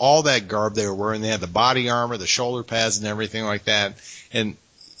look at all that garb they were wearing. They had the body armor, the shoulder pads and everything like that. And,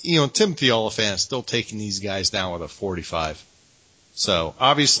 Timothy Olyphant's still taking these guys down with a 45. So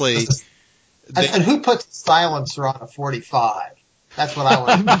obviously. And who puts a silencer on a 45? That's what I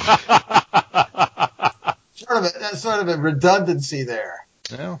want. sort of a redundancy there.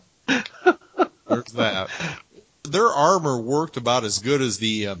 Well, there's that. Their armor worked about as good as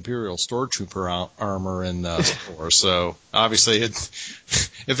the Imperial Stormtrooper armor in Thor. So obviously,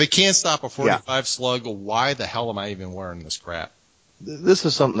 if it can't stop a 45 slug, why the hell am I even wearing this crap? This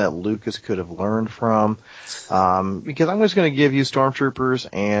is something that Lucas could have learned from, because I'm just going to give you stormtroopers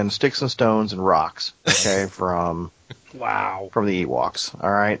and sticks and stones and rocks, okay, from the Ewoks.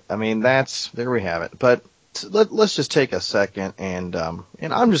 All right, I mean there we have it. But let's just take a second and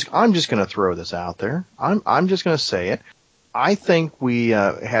I'm just going to throw this out there. I'm just going to say it. I think we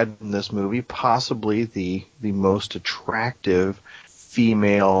had in this movie possibly the most attractive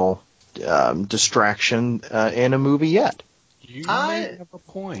female distraction in a movie yet. You may have a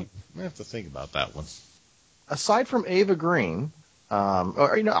point. I have to think about that one. Aside from Ava Green,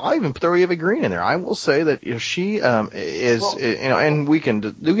 I'll even throw Ava Green in there. I will say that she is, and we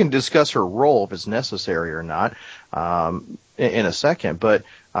can discuss her role if it's necessary or not in a second. But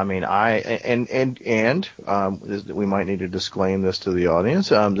I mean, we might need to disclaim this to the audience.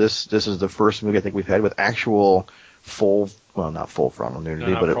 This is the first movie I think we've had with actual not full frontal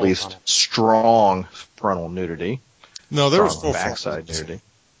nudity, but at least strong frontal nudity. No, there was full backside nudity.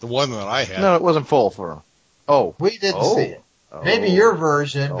 The one that I had. No, it wasn't full frontal. Oh, we didn't see it. Maybe your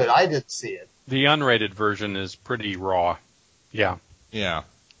version, but I didn't see it. The unrated version is pretty raw. Yeah. Yeah,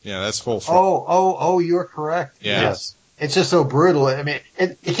 that's full frontal. Oh, you're correct. Yeah. Yes. It's just so brutal. I mean,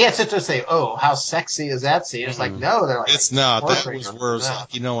 you can't sit there and say, "Oh, how sexy is that scene?" It's like, no, they're like, it's not. That was worse.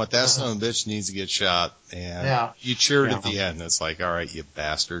 Like, you know what? That son of a bitch needs to get shot. And you cheered at the end. It's like, all right, you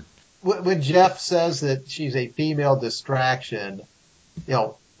bastard. When Jeff says that she's a female distraction,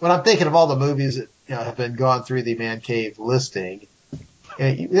 when I'm thinking of all the movies that have been gone through the Man Cave listing,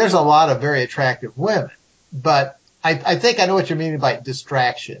 there's a lot of very attractive women, but I think I know what you're meaning by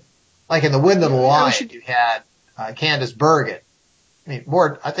distraction. Like in The Wind of the Lion, you had Candice Bergen. I mean,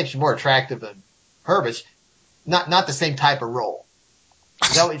 I think she's more attractive than her, but not the same type of role.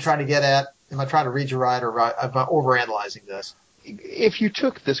 Is that what you're trying to get at? Am I trying to read you right, or am I overanalyzing this? If you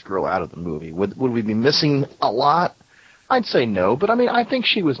took this girl out of the movie, would we be missing a lot? I'd say no, but I mean, I think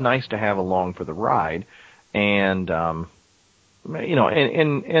she was nice to have along for the ride, and and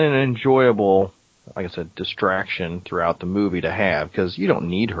an enjoyable, like I said, distraction throughout the movie to have, because you don't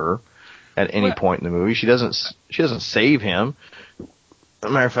need her at any point in the movie. She doesn't save him. As a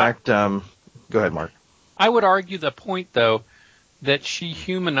matter of fact, go ahead, Mark. I would argue the point, though, that she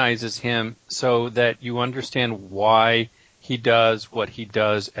humanizes him so that you understand why he does what he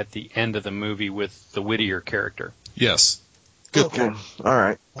does at the end of the movie with the Whittier character. Yes. Good point. All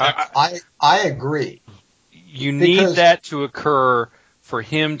right. I agree. You need that to occur for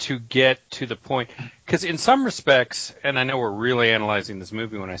him to get to the point, because in some respects, and I know we're really analyzing this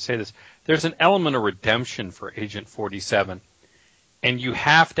movie when I say this, there's an element of redemption for Agent 47, and you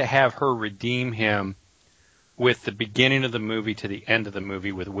have to have her redeem him with the beginning of the movie to the end of the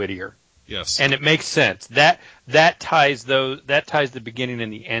movie with Whittier. Yes. And it makes sense. That ties the beginning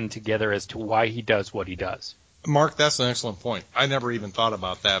and the end together as to why he does what he does. Mark, that's an excellent point. I never even thought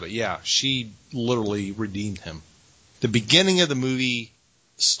about that, but yeah, she literally redeemed him. The beginning of the movie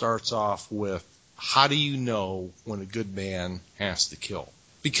starts off with, how do you know when a good man has to kill?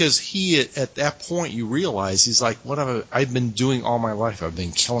 Because he, at that point, you realize, he's like, what I've been doing all my life. I've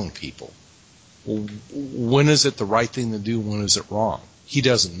been killing people. Well, when is it the right thing to do? When is it wrong? He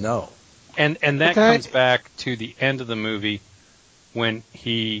doesn't know. And that comes back to the end of the movie when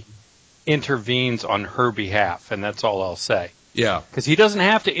he intervenes on her behalf, and that's all I'll say. Yeah. Because he doesn't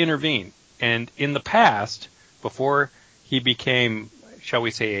have to intervene. And in the past, before he became, shall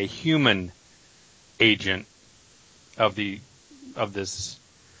we say, a human agent of this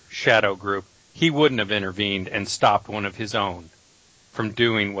shadow group, he wouldn't have intervened and stopped one of his own from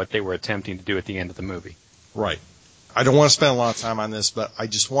doing what they were attempting to do at the end of the movie. Right. I don't want to spend a lot of time on this, but I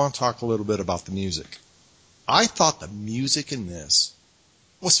just want to talk a little bit about the music. I thought the music in this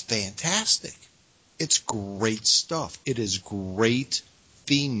was fantastic. It's great stuff. It is great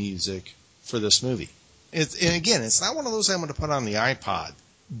theme music for this movie. And again, it's not one of those I'm going to put on the iPod,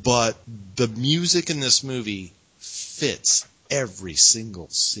 but the music in this movie fits every single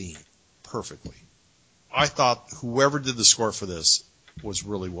scene perfectly. I thought whoever did the score for this was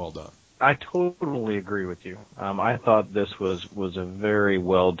really well done. I totally agree with you. I thought this was a very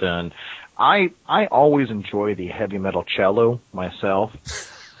well done. I always enjoy the heavy metal cello myself,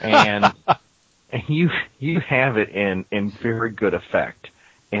 and you have it in very good effect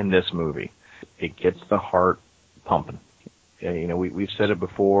in this movie. It gets the heart pumping. You know, we've said it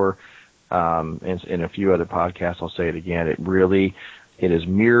before in a few other podcasts. I'll say it again. It is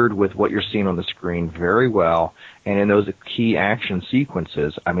mirrored with what you're seeing on the screen very well, and in those key action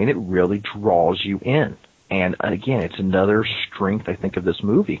sequences, I mean, it really draws you in. And again, it's another strength, I think, of this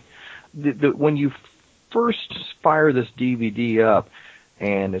movie. When you first fire this DVD up,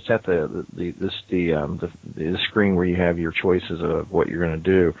 and it's at the screen where you have your choices of what you're going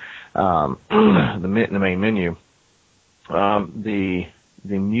to do, the main menu, the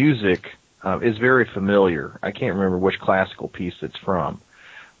music is very familiar. I can't remember which classical piece it's from,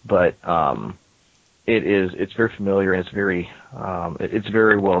 but it's very familiar, and it's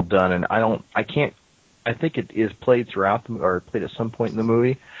very well done. And I think it is played played at some point in the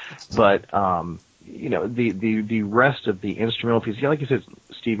movie, but you know, the rest of the instrumental piece, like you said,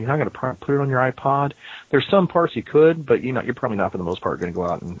 Steve, you're not going to put it on your iPod. There's some parts you could, but you're probably not for the most part going to go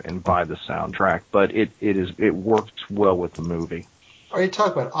out and buy the soundtrack. But it works well with the movie. Are you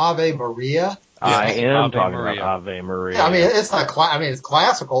talking about Ave Maria? I am Ave talking Maria. about Ave Maria. Yeah, I mean, it's not. It's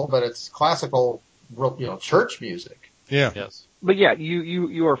classical, but it's classical, church music. Yeah. Yes. But yeah,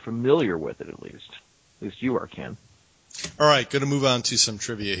 you are familiar with it at least. At least you are, Ken. All right, going to move on to some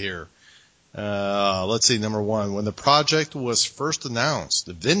trivia here. Let's see, number one. When the project was first announced,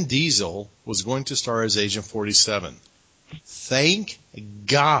 Vin Diesel was going to star as Agent 47. Thank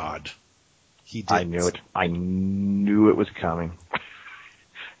God he did. I knew it. I knew it was coming.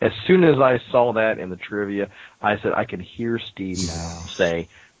 As soon as I saw that in the trivia, I said I could hear Steve now say,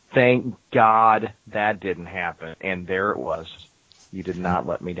 "Thank God that didn't happen." And there it was. You did not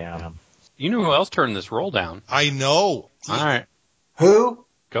let me down. You know who else turned this roll down? I know. All right. Who?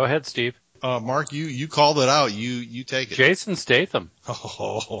 Go ahead, Steve. Mark, you called it out. You take it. Jason Statham.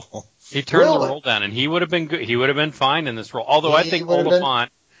 Oh. He turned Really? the roll down, and he would have been good. He would have been fine in this role. Although I He think would have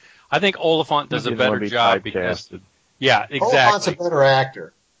Oliphant does a better job because, yeah, Oliphant's a exactly. better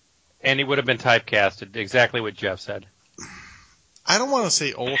actor. And he would have been typecasted. Exactly what Jeff said. I don't want to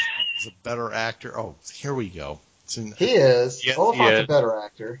say Oliphant is a better actor. Oh, here we go. He is. Yes, Oliphant's he a is. better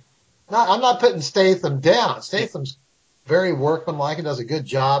actor. No, I'm not putting Statham down. Statham's very workmanlike and does a good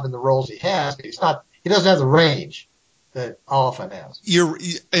job in the roles he has, but he doesn't have the range that Oliphant has.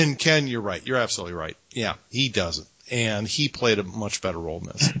 And Ken, you're right. You're absolutely right. Yeah, he doesn't. And he played a much better role in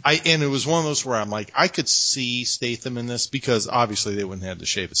this. And it was one of those where I'm like, I could see Statham in this because obviously they wouldn't have to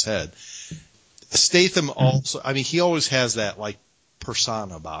shave his head. Statham also, I mean, he always has that like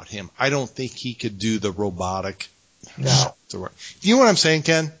persona about him. I don't think he could do the robotic. No. You know what I'm saying,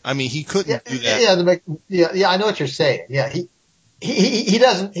 Ken? I mean, he couldn't do that. Yeah, I know what you're saying. Yeah, he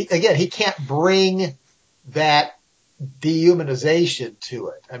doesn't. He can't bring that dehumanization to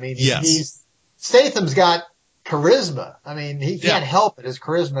it. I mean, Statham's got charisma. I mean, he can't help it. His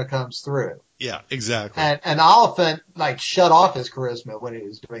charisma comes through. Yeah, exactly. And Oliphant, like, shut off his charisma when he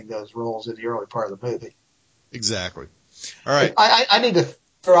was doing those roles in the early part of the movie. Exactly. All right. I need to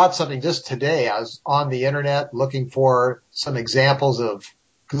throw out something just today. I was on the internet looking for some examples of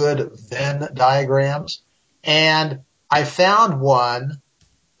good Venn diagrams, and I found one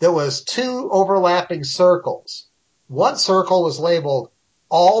that was two overlapping circles. One circle was labeled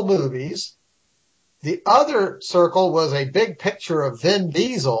all movies. The other circle was a big picture of Vin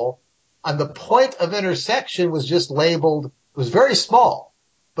Diesel, and the point of intersection was just labeled, it was very small,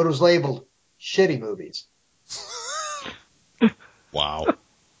 but it was labeled shitty movies. Wow.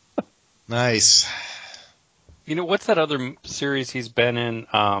 Nice. You know, what's that other series he's been in?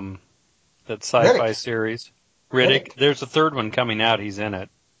 That sci-fi Riddick. series? Riddick. Riddick. There's a third one coming out. He's in it.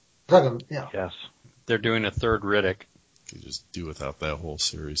 Yeah. Yes. They're doing a third Riddick. Could just do without that whole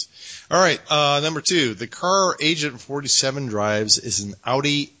series. All right. Number 2. The car Agent 47 drives is an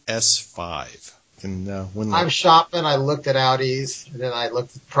Audi S5. I'm shopping. I looked at Audis, and then I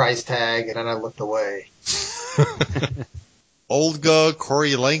looked at the price tag, and then I looked away. Olga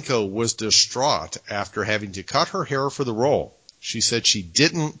Koryolenko was distraught after having to cut her hair for the role. She said she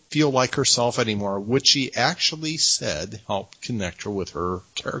didn't feel like herself anymore, which she actually said helped connect her with her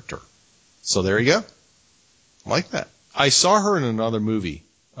character. So there you go. Like that. I saw her in another movie,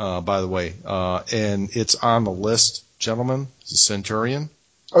 by the way, and it's on the list, gentlemen. The Centurion.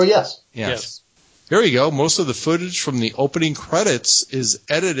 Oh, yes. Yes. There you go. Most of the footage from the opening credits is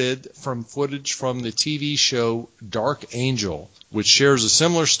edited from footage from the TV show Dark Angel, which shares a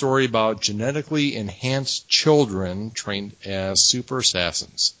similar story about genetically enhanced children trained as super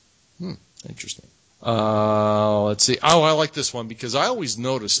assassins. Interesting. Let's see. Oh, I like this one because I always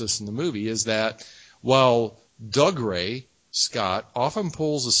notice this in the movie is that while Doug Ray Scott often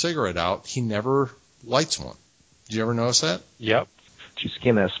pulls a cigarette out, he never lights one. Did you ever notice that? Yep. Just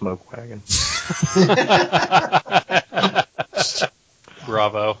skim that smoke wagon.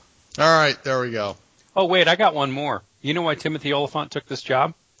 Bravo. All right, there we go. Oh, wait, I got one more. You know why Timothy Oliphant took this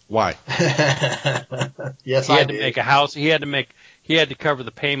job? Why? Yes, He I had to did. make a house. He had to cover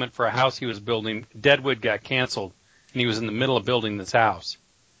the payment for a house he was building. Deadwood got canceled, and he was in the middle of building this house.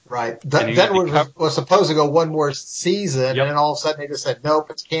 Right. And he Deadwood was supposed to go one more season, Yep. and then all of a sudden they just said, nope,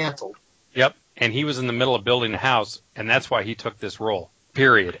 it's canceled. Yep. And he was in the middle of building a house, and that's why he took this role.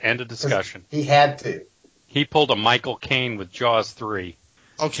 Period. End of discussion. He had to. He pulled a Michael Caine with Jaws 3.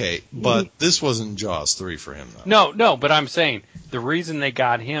 Okay, but this wasn't Jaws 3 for him, though. No, but I'm saying the reason they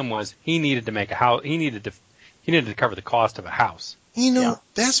got him was he needed to make a house. He needed to cover the cost of a house.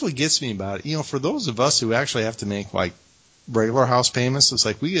 That's what gets me about it. For those of us who actually have to make, like, regular house payments, it's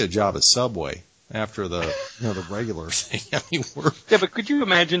like we get a job at Subway after the regular thing. I mean, Yeah, but could you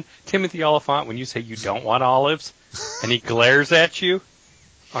imagine Timothy Oliphant when you say you don't want olives, and he glares at you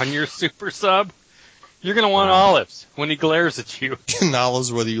on your super sub? You're going to want olives when he glares at you.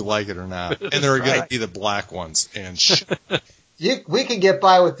 olives whether you like it or not. And they're going to be the black ones. And We can get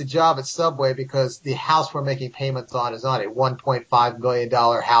by with the job at Subway because the house we're making payments on is not a $1.5 million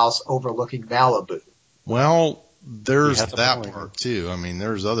house overlooking Malibu. Well, there's that point. part too. I mean,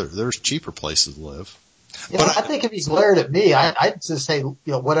 there's cheaper places to live. Yeah, but I think if he glared at me, I'd just say,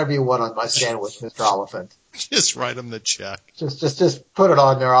 whatever you want on my sandwich, Mr. Oliphant. Just write him the check. Just put it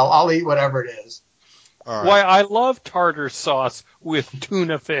on there. I'll eat whatever it is. All right. Why, I love tartar sauce with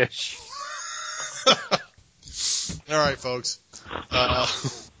tuna fish. All right, folks.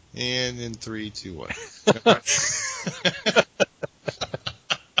 And in 3, 2, 1.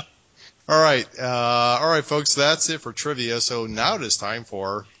 All right, folks. That's it for trivia. So now it is time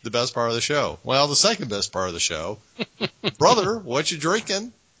for the best part of the show. Well, the second best part of the show. Brother, what you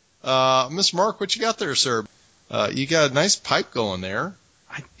drinking? Miss Mark, what you got there, sir? You got a nice pipe going there.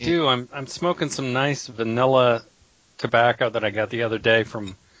 I do. I'm smoking some nice vanilla tobacco that I got the other day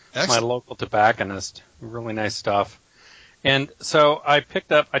from my local tobacconist. Really nice stuff. And so I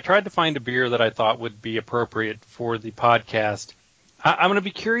tried to find a beer that I thought would be appropriate for the podcast. I'm going to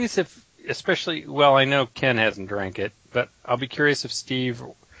be curious I know Ken hasn't drank it, but I'll be curious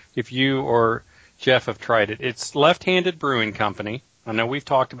if you or Jeff have tried it. It's Left Handed Brewing Company. I know we've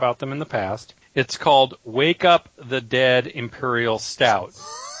talked about them in the past. It's called Wake Up the Dead Imperial Stout.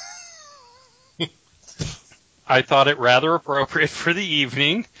 I thought it rather appropriate for the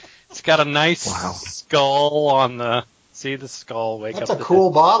evening. It's got a nice skull on the skull. That's a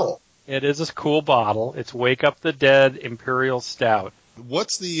cool bottle. It is a cool bottle. It's Wake Up the Dead Imperial Stout.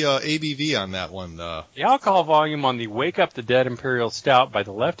 What's the ABV on that one? The alcohol volume on the Wake Up the Dead Imperial Stout by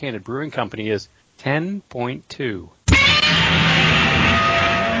the Left Handed Brewing Company is 10.2.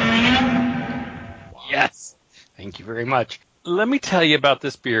 Yes. Thank you very much. Let me tell you about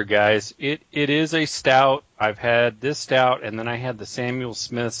this beer, guys. It is a stout. I've had this stout, and then I had the Samuel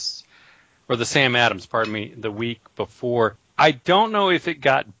Smith's, or the Sam Adams, pardon me, the week before. I don't know if it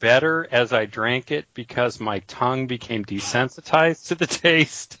got better as I drank it because my tongue became desensitized to the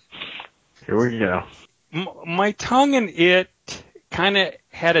taste. Here we go. My tongue and it kind of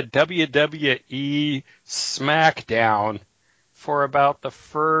had a WWE smackdown for about the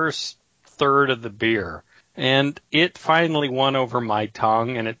first third of the beer. And it finally won over my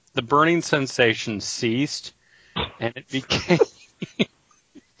tongue, and the burning sensation ceased, and it became...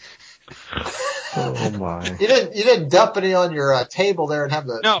 Oh my! You didn't dump any on your table there and have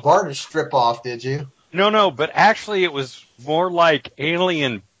the No. varnish strip off, did you? No, but actually it was more like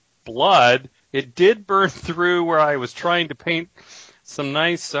alien blood. It did burn through where I was trying to paint some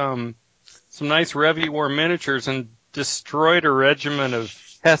nice Revy War miniatures and destroyed a regiment of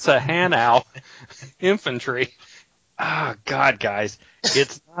Hesse Hanau infantry. Oh, God, guys.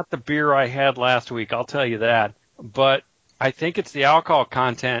 It's not the beer I had last week, I'll tell you that. But I think it's the alcohol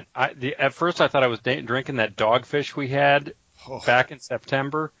content. At first I thought I was drinking that dogfish we had back in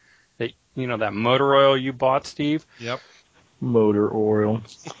September. That motor oil you bought, Steve? Yep. Motor oil.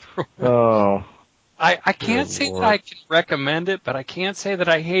 Oh. I can't say that I can recommend it, but I can't say that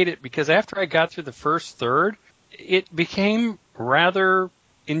I hate it, because after I got through the first third, it became rather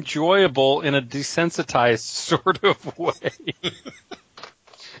enjoyable in a desensitized sort of way.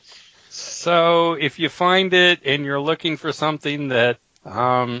 So if you find it and you're looking for something that,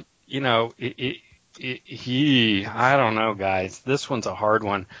 I don't know, guys. This one's a hard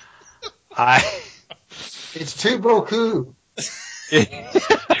one. It's too beaucoup. Too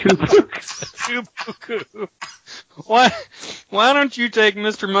beaucoup. Why don't you take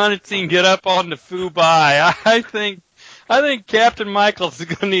Mr. Munity and get up on the Fubai? I think Captain Michaels is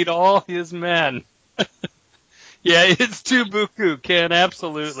going to need all his men. Yeah, it's too beaucoup, Ken.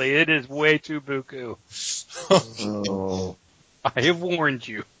 Absolutely. It is way too beaucoup. Oh. I have warned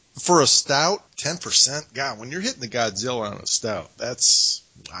you. For a stout, 10%? God, when you're hitting the Godzilla on a stout, that's,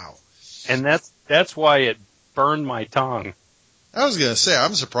 wow. And that's why it burned my tongue. I was going to say,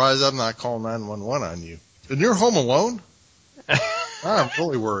 I'm surprised I'm not calling 911 on you. And you're home alone? I'm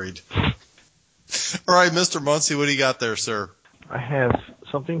really worried. All right, Mr. Muncie, what do you got there, sir? I have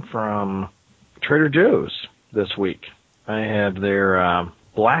something from Trader Joe's this week. I have their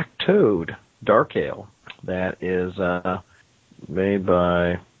Black Toad Dark Ale that is made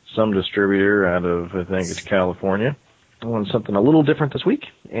by some distributor out of, I think it's California. I want something a little different this week,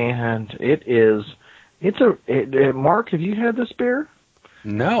 and Mark, have you had this beer?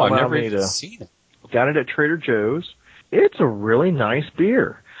 No, I've never even seen it. Got it at Trader Joe's. It's a really nice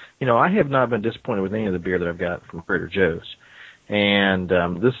beer. I have not been disappointed with any of the beer that I've got from Trader Joe's. And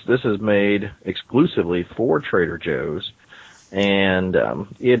this is made exclusively for Trader Joe's. And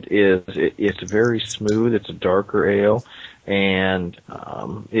it's very smooth. It's a darker ale, and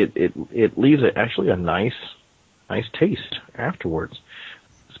it leaves actually a nice taste afterwards.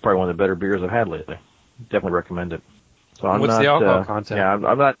 It's probably one of the better beers I've had lately. Definitely recommend it. So What's the alcohol content? Yeah,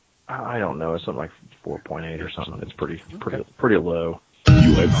 I'm not. I don't know. It's something like 4.8 or something. It's pretty low.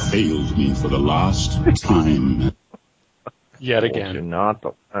 You have failed me for the last time. Yet again. You're not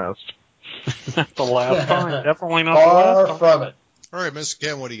the last. Not the last time. Definitely not Far the last time. from it. All right, Mr.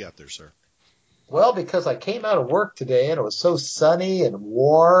 Ken, what do you got there, sir? Well, because I came out of work today and it was so sunny and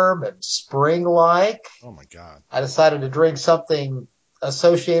warm and spring-like, Oh, my God. I decided to drink something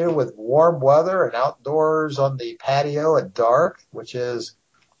associated with warm weather and outdoors on the patio at dark, which is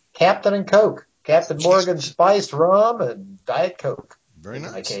Captain and Coke. Captain Morgan spiced rum and Diet Coke. Very nice.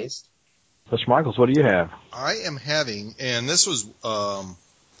 In my case. Mr. Michaels, what do you have? I am having, and this was,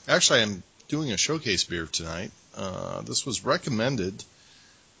 actually I'm doing a showcase beer tonight. This was recommended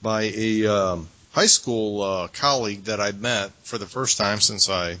by a high school colleague that I met for the first time since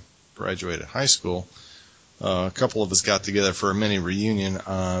I graduated high school. A couple of us got together for a mini reunion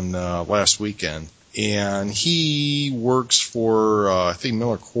on last weekend. And he works for, I think,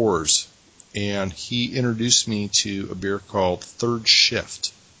 Miller Coors. And he introduced me to a beer called Third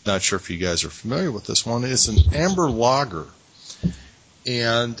Shift. Not sure if you guys are familiar with this one. It's an amber lager.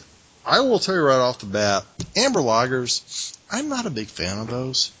 And I will tell you right off the bat, amber lagers, I'm not a big fan of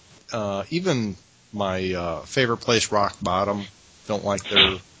those. Even my favorite place, Rock Bottom, don't like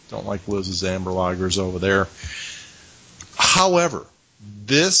Liz's amber lagers over there. However,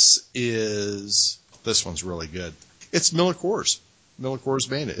 this one's really good. It's Miller Coors. Miller Coors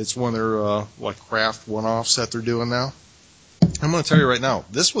made it. It's one of their craft one-offs that they're doing now. I'm going to tell you right now,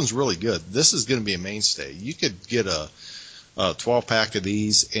 this one's really good. This is going to be a mainstay. You could get a 12-pack of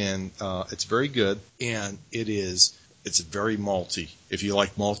these, and it's very good. And it is It's very malty. If you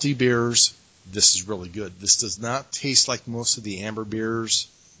like malty beers, this is really good. This does not taste like most of the amber beers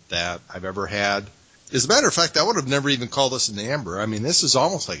that I've ever had. As a matter of fact, I would have never even called this an amber. I mean, this is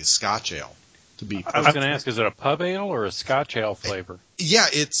almost like a Scotch ale. I was going to ask, is it a pub ale or a Scotch ale flavor? Yeah,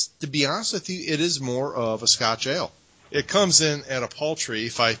 to be honest with you, it is more of a Scotch ale. It comes in at a paltry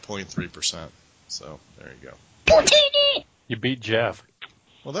 5.3%. So, there you go. You beat Jeff.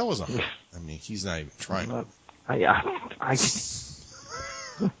 Well, that wasn't, I mean, he's not even trying. I'm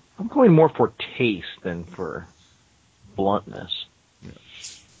going more for taste than for bluntness. Yeah.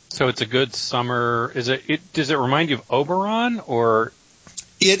 So it's a good summer. Does it remind you of Oberon or?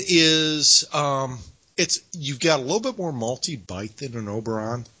 It is. You've got a little bit more malty bite than an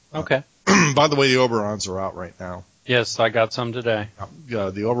Oberon. Okay. By the way, the Oberons are out right now. Yes, I got some today. The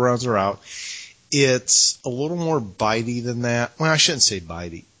Oberons are out. It's a little more bitey than that. Well, I shouldn't say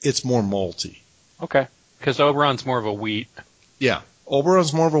bitey. It's more malty. Okay. Because Oberon's more of a wheat. Yeah.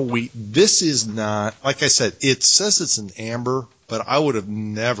 Oberon's more of a wheat. This is not, like I said, it says it's an amber, but I would have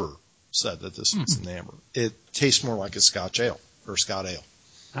never said that this was an amber. It tastes more like a Scotch ale or Scott ale.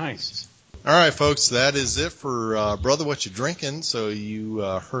 Nice. All right, folks, that is it for Brother What You Drinking. So you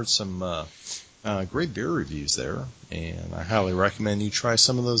heard some great beer reviews there, and I highly recommend you try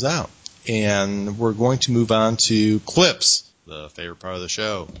some of those out. And we're going to move on to clips, the favorite part of the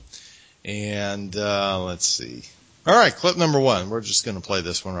show. And let's see. All right, clip number 1. We're just going to play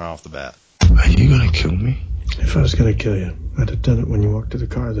this one right off the bat. Are you going to kill me? If I was going to kill you, I'd have done it when you walked to the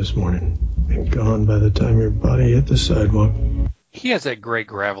car this morning. And gone by the time your body hit the sidewalk. He has that great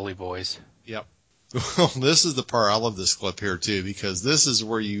gravelly voice. Yep. Well, this is the part, I love this clip here too, because this is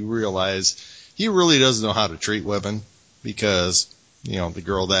where you realize he really doesn't know how to treat women, because, you know, the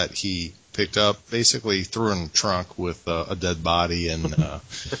girl that he picked up basically threw her in the trunk with a dead body, and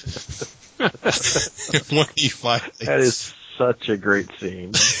when he finally... That is such a great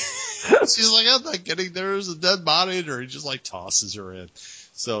scene. She's like, I'm not kidding, there's a dead body, and he just like tosses her in.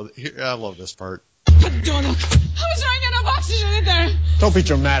 So here, I love this part. Donald, how is there enough oxygen in there? Don't be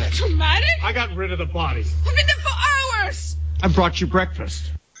dramatic. Dramatic? I got rid of the body. I've been there for hours. I brought you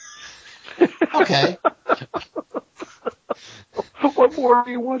breakfast. Okay. What more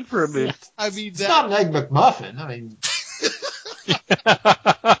do you want from me? I mean, It's not an Egg McMuffin. I mean,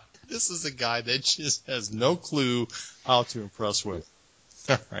 this is a guy that just has no clue how to impress with.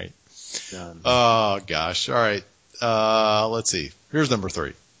 All right. Done. Oh, gosh. All right. Let's see. Here's number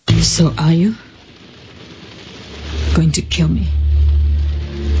 3. So are you going to kill me?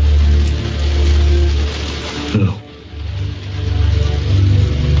 No.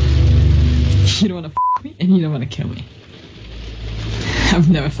 You don't want to f*** me, and you don't want to kill me. I've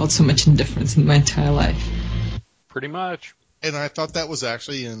never felt so much indifference in my entire life. Pretty much. And I thought that was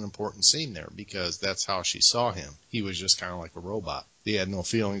actually an important scene there, because that's how she saw him. He was just kind of like a robot. He had no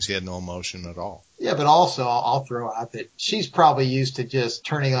feelings. He had no emotion at all. yeah, but also I'll throw out that she's probably used to just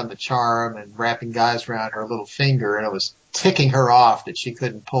turning on the charm and wrapping guys around her little finger, and it was ticking her off that she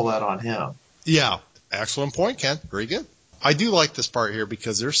couldn't pull that on him. Yeah. Excellent point, Ken. Very good. I do like this part here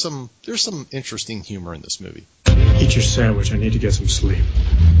because there's some interesting humor in this movie. Eat your sandwich. I need to get some sleep.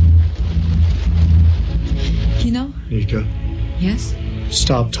 You know? Nika, Yes?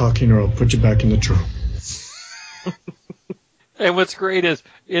 stop talking or I'll put you back in the trunk. And what's great is,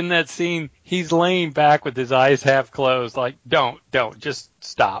 in that scene, he's laying back with his eyes half closed, like, don't, just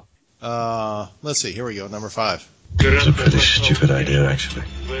stop. Let's see. Here we go. Number 5. It's a pretty stupid idea, actually.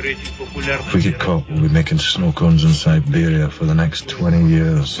 If we get caught, we'll be making snow cones in Siberia for the next 20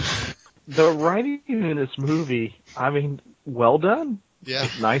 years. The writing in this movie, I mean, well done. Yeah.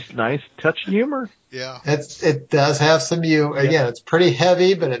 Nice touch of humor. Yeah. It does have some humor. Again, it's pretty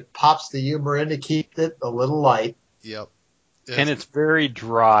heavy, but it pops the humor in to keep it a little light. Yep. And it's very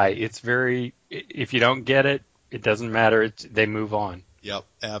dry. It's very, if you don't get it, it doesn't matter. They move on. Yep,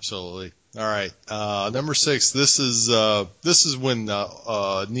 absolutely. All right, number 6. This is when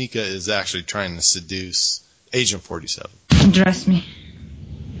Nika is actually trying to seduce Agent 47. Dress me.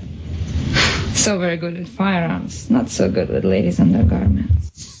 So very good with firearms, not so good with ladies'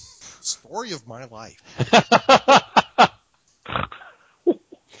 undergarments. Story of my life.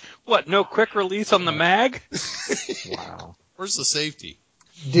 What? No quick release on the mag? Wow. Where's the safety?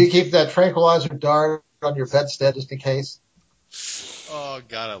 Do you keep that tranquilizer dart on your bedstead just in case? Oh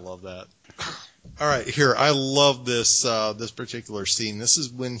God, I love that. All right, here I love this particular scene. This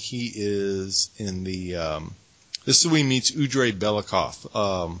is when he is in the. This is when he meets Udrei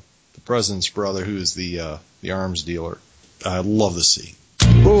Belikov, the president's brother, who is the arms dealer. I love the scene.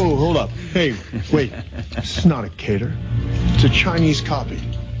 Oh, hold up. Hey, wait. This is not a cater. It's a Chinese copy.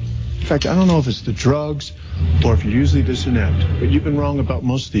 In fact, I don't know if it's the drugs or if you're usually this inept, but you've been wrong about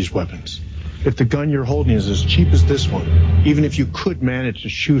most of these weapons. If the gun you're holding is as cheap as this one, even if you could manage to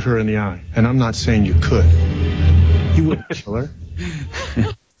shoot her in the eye, and I'm not saying you could, you wouldn't kill her.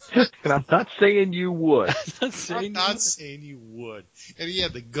 And I'm not saying you would. I'm not saying you would. And he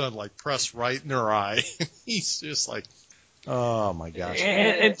had the gun like pressed right in her eye. He's just like, oh my gosh.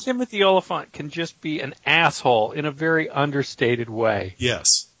 And Timothy Oliphant can just be an asshole in a very understated way.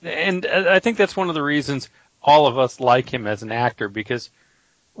 Yes. And I think that's one of the reasons all of us like him as an actor, because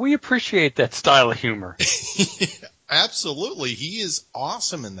we appreciate that style of humor. Absolutely. He is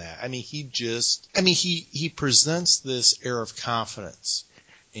awesome in that. I mean, he presents this air of confidence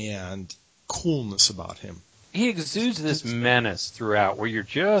and coolness about him. He exudes this menace throughout where you're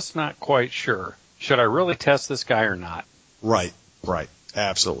just not quite sure. Should I really test this guy or not? Right.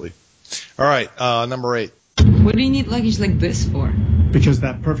 Absolutely. All right, number 8. What do you need luggage like this for? Because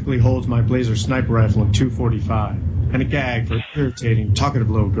that perfectly holds my Blazer sniper rifle and .245. And a gag for irritating, talkative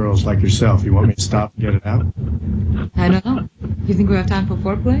little girls like yourself. You want me to stop and get it out? I don't know. You think we have time for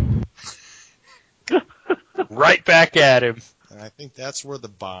foreplay? Right back at him. And I think that's where the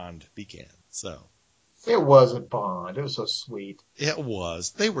bond began. So It wasn't Bond. It was so sweet. it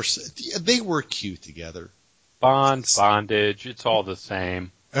was. They were cute together. Bondage, it's all the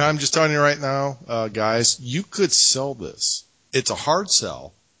same. And I'm just telling you right now, guys, you could sell this. It's a hard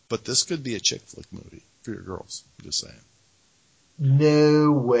sell, but this could be a chick flick movie for your girls. I'm just saying.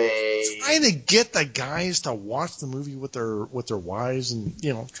 No way. Trying to get the guys to watch the movie with their wives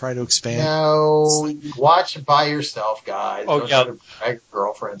and try to expand. No, watch it by yourself, guys. Oh, Don't yeah. try to drag your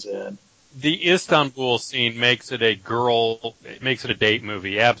girlfriends in. The Istanbul scene makes it a date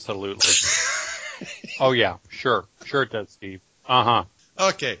movie, absolutely. Oh yeah, sure it does, Steve. Uh-huh.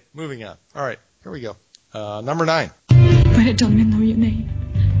 Okay, moving on. All right, here we go. Number 9. But I don't even know your name.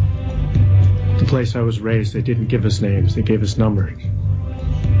 The place I was raised, they didn't give us names. They gave us numbers.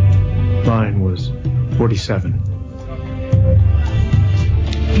 Mine was 47.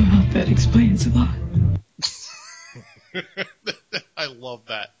 Well, that explains a lot. I love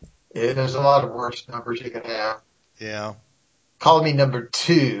that. Yeah, there's a lot of worse numbers you can have. Yeah. Call me number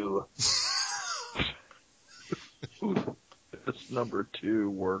 2. Who does number 2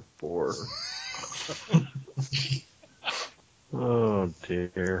 work for? Oh,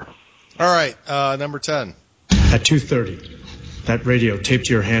 dear. All right, number 10. At 2:30, that radio taped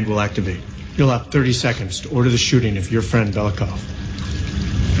to your hand will activate. You'll have 30 seconds to order the shooting of your friend Belikov.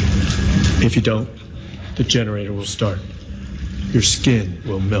 If you don't, the generator will start. Your skin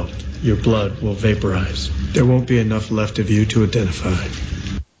will melt. Your blood will vaporize. There won't be enough left of you to identify.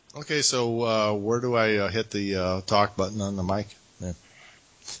 Okay, so where do I hit the talk button on the mic? Yeah.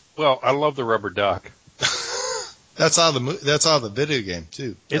 Well, I love the rubber duck. That's out of the video game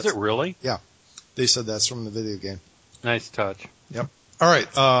too. Is it really? Yeah, they said that's from the video game. Nice touch. Yep. All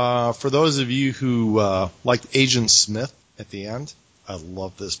right. For those of you who liked Agent Smith at the end, I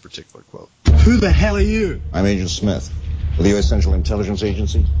love this particular quote. Who the hell are you? I'm Agent Smith with the U.S. Central Intelligence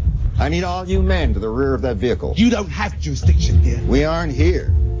Agency. I need all you men to the rear of that vehicle. You don't have jurisdiction here. We aren't here,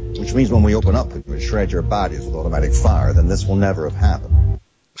 which means when we open up and we shred your bodies with automatic fire, then this will never have happened.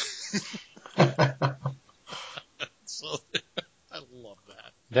 I love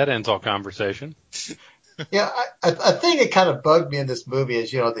that. That ends all conversation. Yeah, I think it kind of bugged me in this movie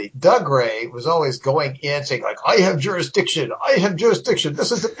is, the Doug Ray was always going in saying like, I have jurisdiction.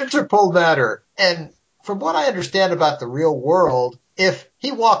 This is an Interpol matter. And from what I understand about the real world, if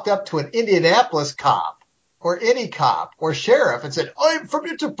he walked up to an Indianapolis cop or any cop or sheriff and said, I'm from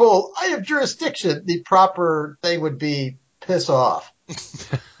Interpol, I have jurisdiction, the proper thing would be piss off.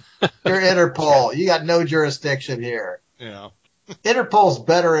 You're Interpol. You got no jurisdiction here. Yeah. Interpol's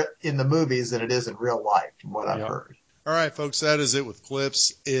better in the movies than it is in real life, from what I've heard. All right, folks, that is it with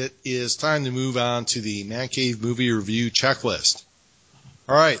clips. It is time to move on to the Man Cave Movie Review checklist.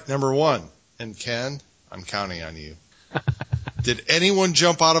 All right, number 1. And Ken, I'm counting on you. Did anyone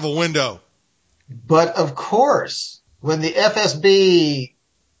jump out of a window? But of course, when the FSB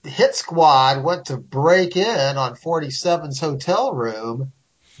hit squad went to break in on 47's hotel room,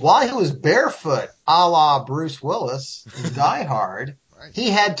 while he was barefoot, a la Bruce Willis in Die Hard,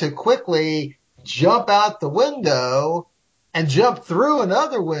 he had to quickly jump out the window and jump through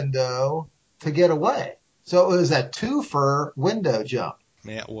another window to get away. So it was a twofer window jump.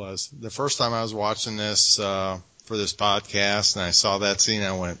 Man, it was. The first time I was watching this for this podcast and I saw that scene,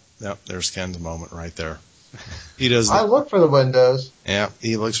 I went, yep, there's Ken's moment right there. He does. I look for the windows. Yeah,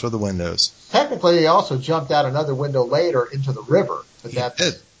 he looks for the windows. Technically, he also jumped out another window later into the river. But that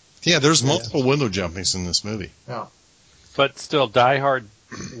did. Yeah, there's multiple window jumpings in this movie. Yeah. But still, Die Hard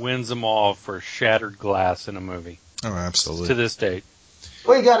wins them all for shattered glass in a movie. Oh, absolutely. To this date.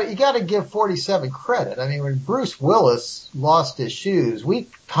 Well, you got to give 47 credit. I mean, when Bruce Willis lost his shoes, we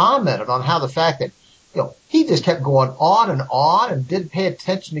commented on how the fact that, he just kept going on and didn't pay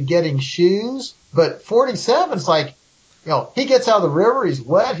attention to getting shoes. But 47's like, he gets out of the river, he's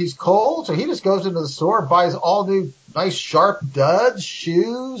wet, he's cold, so he just goes into the store and buys all new nice sharp duds,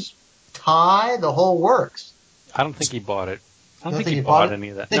 shoes, tie, the whole works. I don't think he bought it. I don't think he bought any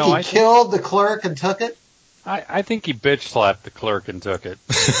of that. He killed the clerk and took it? I think he bitch slapped the clerk and took it.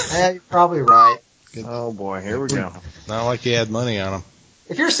 Yeah, you're probably right. Oh boy, here we go. Not like he had money on him.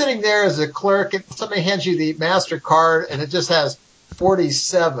 If you're sitting there as a clerk and somebody hands you the MasterCard and it just has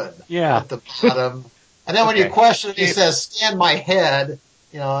 47 at the bottom, and then when you question it, he says, "Scan my head,"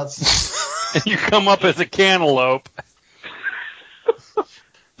 it's... And you come up as a cantaloupe.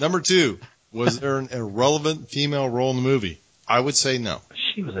 Number 2, was there an irrelevant female role in the movie? I would say no.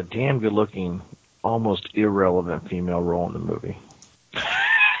 She was a damn good-looking, almost irrelevant female role in the movie.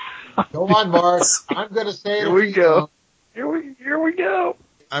 Go on, Mark. I'm going to say Here we go. Here we go.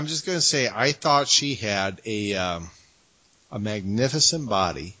 I'm just going to say I thought she had a magnificent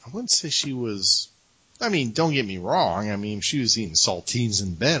body. I wouldn't say she was... I mean, don't get me wrong. I mean, if she was eating saltines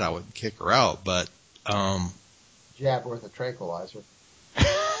in bed, I would kick her out, but... Jab worth a tranquilizer.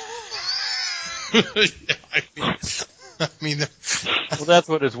 I mean... Well, that's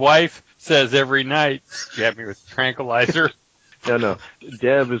what his wife says every night. Jab me with a tranquilizer. No.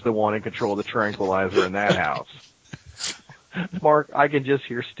 Deb is the one in control of the tranquilizer in that house. Mark, I can just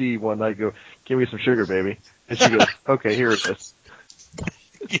hear Steve one night go, "Give me some sugar, baby." And she goes, "Okay, here it is."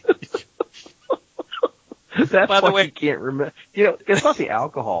 That's By the why way, he can't remember. It's not the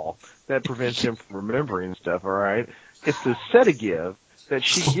alcohol that prevents him from remembering stuff, all right? It's the sedative that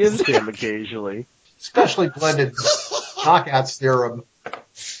she gives him occasionally. Especially blended knockout serum.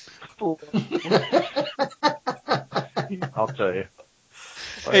 I'll tell you.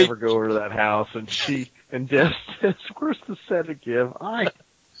 If I ever go over to that house and Deb says, "Where's the sedative?"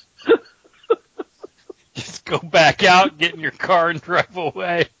 Just go back out, get in your car, and drive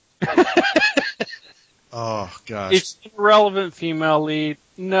away. Oh, gosh. It's an irrelevant female lead.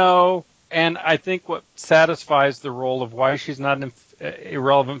 No. And I think what satisfies the role of why she's not an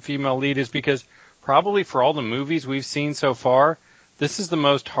irrelevant female lead is because probably for all the movies we've seen so far, this is the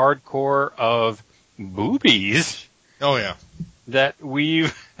most hardcore of boobies. Oh, yeah. That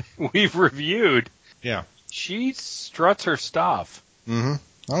we've reviewed. Yeah. She struts her stuff. Mm-hmm.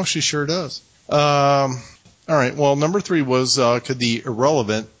 Oh, she sure does. All right. Well, number 3 was could the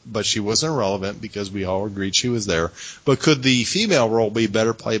irrelevant, but she wasn't irrelevant because we all agreed she was there. But could the female role be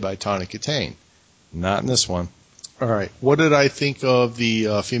better played by Tawny Kitaen? Not in this one. All right. What did I think of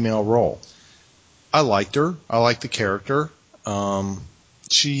the female role? I liked her. I liked the character.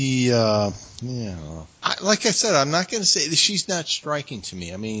 She, like I said, I'm not going to say that she's not striking to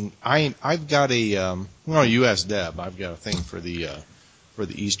me. I mean, I've got you asked Deb. I've got a thing for the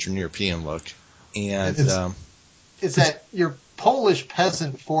Eastern European look. And it's that your Polish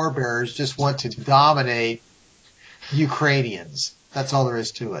peasant forebears just want to dominate Ukrainians. That's all there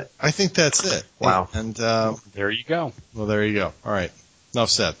is to it. I think that's it. Wow. And there you go. Well, there you go. All right. Enough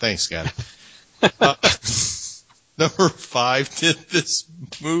said. Thanks, Scott. Number 5, did this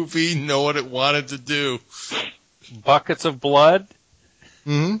movie know what it wanted to do? Buckets of blood?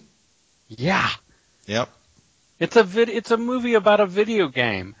 Mm-hmm. Yeah. Yep. It's a movie about a video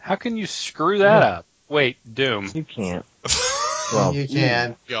game. How can you screw that up? Wait, Doom. You can't. Well, you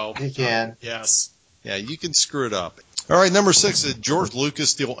can. Go. You can. Yes. Yeah, you can screw it up. All right, number 6, did George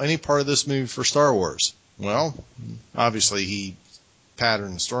Lucas steal any part of this movie for Star Wars? Well, obviously he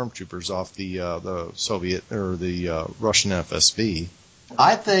patterned stormtroopers off the Soviet or the Russian FSB.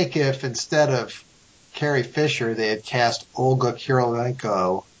 I think if instead of Carrie Fisher they had cast Olga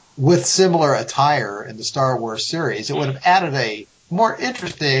Kurylenko with similar attire in the Star Wars series, it would have added a more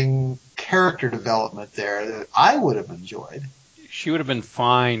interesting character development there that I would have enjoyed. She would have been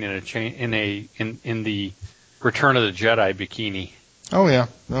fine in the Return of the Jedi bikini. Oh yeah,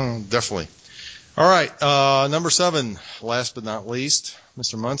 no, definitely. All right, number 7, last but not least,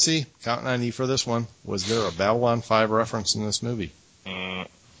 Mr. Muncie, counting on you for this one. Was there a Babylon 5 reference in this movie?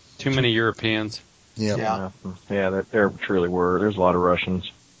 Too many Europeans. Yep. Yeah, there truly were. There's a lot of Russians.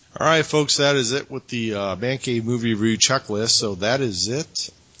 All right, folks, that is it with the Man Cave movie review checklist. So that is it.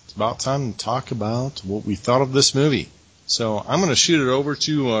 It's about time to talk about what we thought of this movie. So I'm going to shoot it over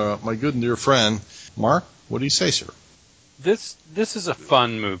to my good and dear friend, Mark. What do you say, sir? This is a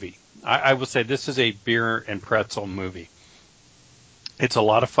fun movie. I will say this is a beer and pretzel movie. It's a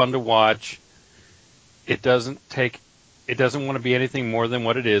lot of fun to watch. It doesn't take it doesn't want to be anything more than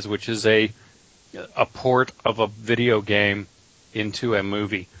what it is, which is a port of a video game into a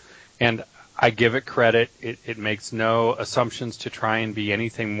movie. And I give it credit. It makes no assumptions to try and be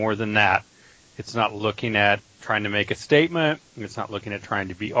anything more than that. It's not looking at trying to make a statement. It's not looking at trying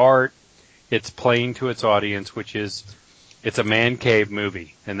to be art. It's playing to its audience, which is, it's a man cave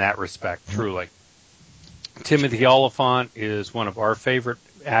movie in that respect, truly. Timothy Olyphant is one of our favorite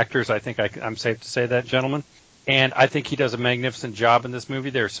actors. I think I'm safe to say that, gentlemen. And I think he does a magnificent job in this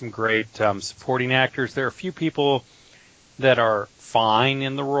movie. There are some great supporting actors. There are a few people that are fine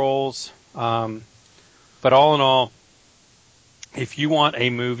in the roles. But all in all, if you want a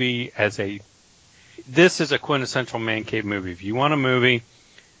movie this is a quintessential man cave movie. If you want a movie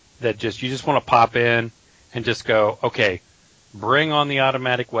that you just want to pop in and just go, okay, bring on the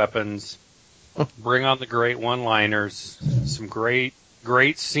automatic weapons, bring on the great one-liners, some great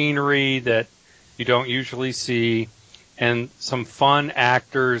scenery that you don't usually see, and some fun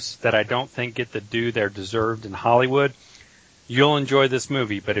actors that I don't think get the due they're deserved in Hollywood, you'll enjoy this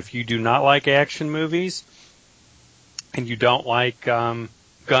movie. But if you do not like action movies and you don't like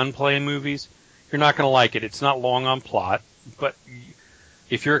gunplay movies, you're not going to like it. It's not long on plot, but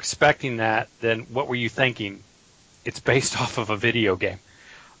if you're expecting that, then what were you thinking? It's based off of a video game.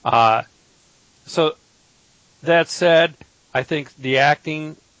 So that said, I think the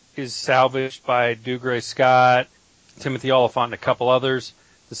acting is salvaged by Dougray Scott, Timothy Olyphant, and a couple others.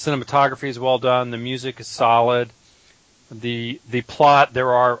 The cinematography is well done. The music is solid. The plot,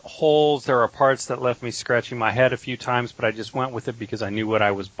 there are holes, there are parts that left me scratching my head a few times, but I just went with it because I knew what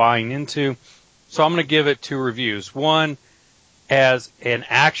I was buying into. So I'm going to give it 2 reviews. One, as an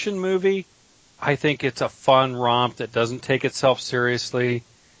action movie, I think it's a fun romp that doesn't take itself seriously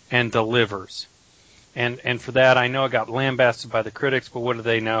and delivers. And for that, I know I got lambasted by the critics, but what do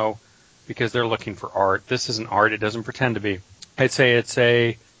they know? Because they're looking for art. This isn't art. It doesn't pretend to be. I'd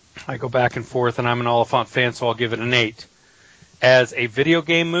say I go back and forth, and I'm an Olyphant fan, so I'll give it an 8. As a video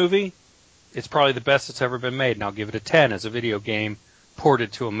game movie, it's probably the best that's ever been made, and I'll give it a 10 as a video game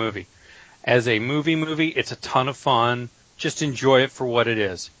ported to a movie. As a movie, it's a ton of fun. Just enjoy it for what it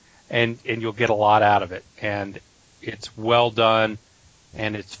is, and you'll get a lot out of it. And it's well done,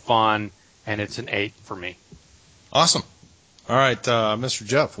 and it's fun, and it's an 8 for me. Awesome. All right, Mr.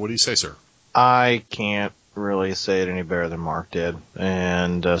 Jeff, what do you say, sir? I can't really say it any better than Mark did,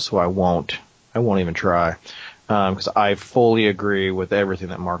 and so I won't even try, because I fully agree with everything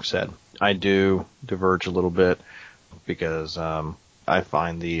that Mark said. I do diverge a little bit because I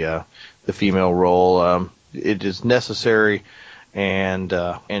find the female role it is necessary, and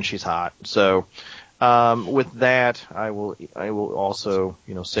she's hot. So with that, I will also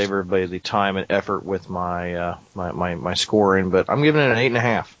save everybody the time and effort with my my scoring, but I'm giving it an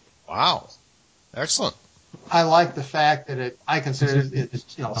 8.5. Wow, excellent. I like the fact that I consider it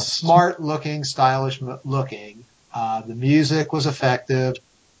smart looking, stylish looking. The music was effective.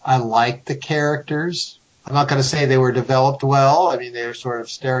 I liked the characters. I'm not going to say they were developed well. I mean, they're sort of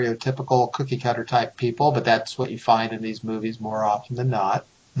stereotypical cookie cutter type people, but that's what you find in these movies more often than not.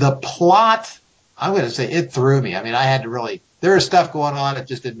 The plot, I'm going to say it threw me. I mean, I had to there was stuff going on that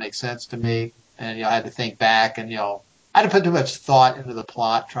just didn't make sense to me. And, I had to think back and, I had to put too much thought into the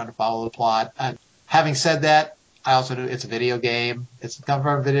plot, trying to follow the plot. And having said that, I also knew it's a video game. It's come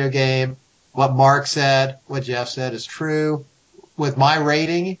from a video game. What Mark said, what Jeff said is true. With my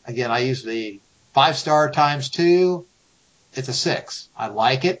rating, again, I use the 5-star times 2. It's a 6. I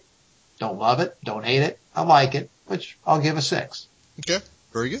like it. Don't love it. Don't hate it. I like it, which I'll give a 6. Okay.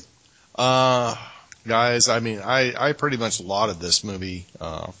 Very good. Guys, I mean, I pretty much lauded this movie,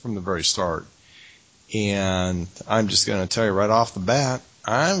 from the very start. And I'm just going to tell you right off the bat,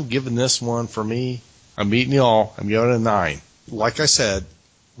 I'm giving this one, for me, I'm beating y'all. I'm giving it a 9. Like I said,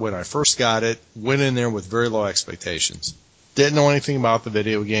 when I first got it, went in there with very low expectations. Didn't know anything about the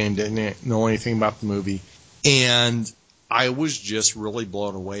video game, didn't know anything about the movie, and I was just really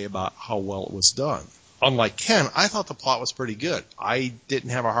blown away about how well it was done. Unlike Ken, I thought the plot was pretty good. I didn't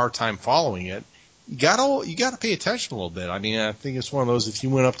have a hard time following it. You got to pay attention a little bit. I mean, I think it's one of those, if you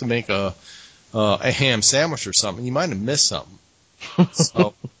went up to make a ham sandwich or something, you might have missed something.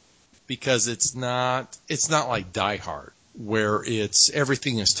 So, because it's not like Die Hard, where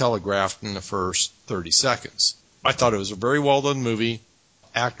everything is telegraphed in the first 30 seconds. I thought it was a very well done movie.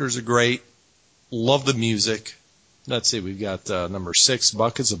 Actors are great. Love the music. Let's see, we've got number 6,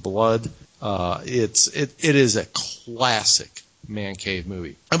 Buckets of Blood. It is a classic man cave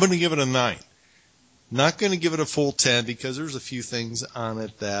movie. I'm going to give it a 9. Not going to give it a full 10 because there's a few things on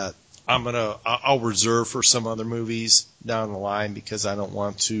it that I'll reserve for some other movies down the line because I don't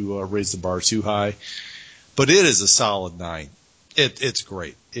want to raise the bar too high. But it is a solid 9. It's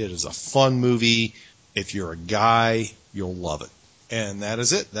great. It is a fun movie. If you're a guy, you'll love it. And that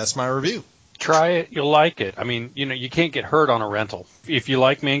is it. That's my review. Try it. You'll like it. I mean, you can't get hurt on a rental. If you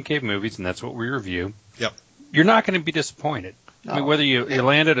like Man Cave movies, and that's what we review, yep, you're not going to be disappointed. No. I mean, whether you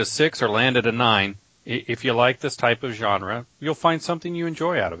land at a 6 or land at a 9, if you like this type of genre, you'll find something you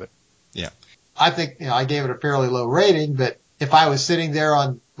enjoy out of it. Yeah. I think, I gave it a fairly low rating, but if I was sitting there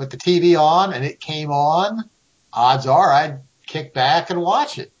with the TV on and it came on, odds are I'd kick back and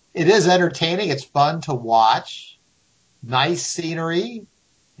watch it. It is entertaining. It's fun to watch. Nice scenery,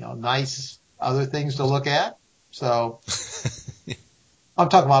 nice other things to look at. So I'm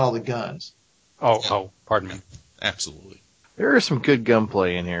talking about all the guns. Oh, pardon me. Absolutely. There is some good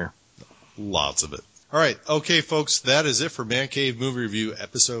gunplay in here. Lots of it. All right. Okay, folks, that is it for Man Cave Movie Review,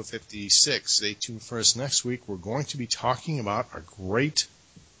 episode 56. Stay tuned for us next week. We're going to be talking about a great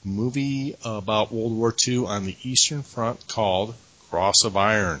movie about World War II on the Eastern Front called Cross of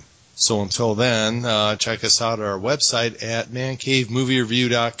Iron. So until then, check us out at our website at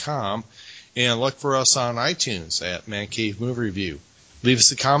mancavemoviereview.com and look for us on iTunes at Man Cave Movie Review. Leave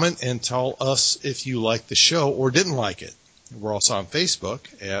us a comment and tell us if you liked the show or didn't like it. We're also on Facebook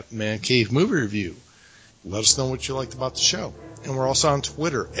at Man Cave Movie Review. Let us know what you liked about the show. And we're also on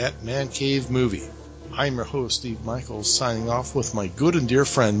Twitter at Man Cave Movie. I'm your host, Steve Michaels, signing off with my good and dear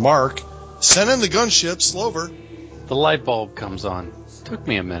friend, Mark. Send in the gunship, Slover. The light bulb comes on. Took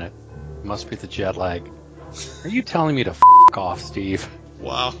me a minute. Must be the jet lag. Are you telling me to f*** off, Steve?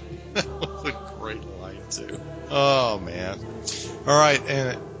 Wow. That was a great line, too. Oh, man. All right,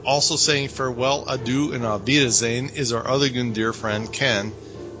 and also saying farewell, adieu, and auf Wiedersehen is our other good and dear friend, Ken.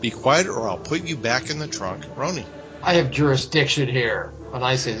 Be quiet or I'll put you back in the trunk. Roni. I have jurisdiction here when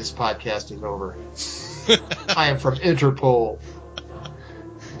I say this podcast is over. I am from Interpol.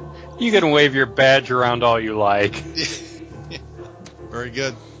 You can wave your badge around all you like. Very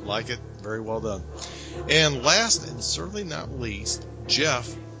good. Like it. Very well done. And last and certainly not least,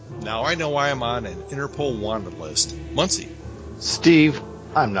 Jeff. Now I know why I'm on an Interpol wanted list. Muncie. Steve,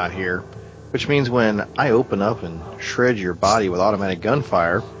 I'm not here. Which means when I open up and shred your body with automatic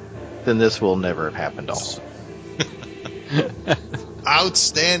gunfire, then this will never have happened also.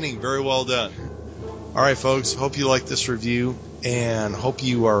 Outstanding. Very well done. All right, folks. Hope you like this review and hope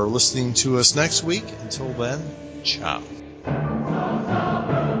you are listening to us next week. Until then, ciao.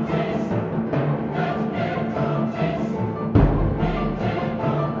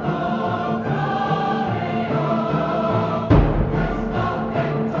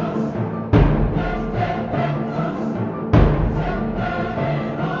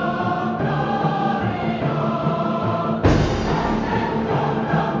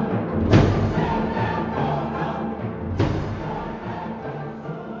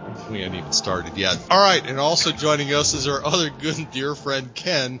 We haven't even started yet. All right, and also joining us is our other good and dear friend,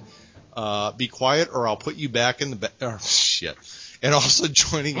 Ken. Be quiet or I'll put you back in the back. Oh, shit. And also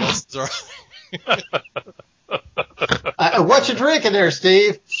joining us is our... What you drinking there,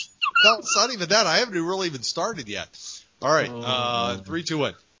 Steve? No, it's not even that. I haven't really even started yet. All right, 3, 2,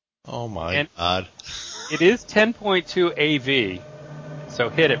 1. Oh, my God. It is 10.2 AV, so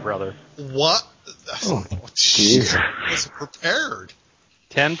hit it, brother. What? Oh, jeez. I wasn't prepared.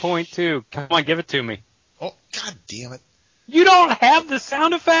 10.2. Come on, give it to me. Oh, God damn it. You don't have the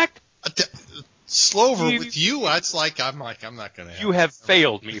sound effect? Slover, with you, it's like, I'm not going to have You have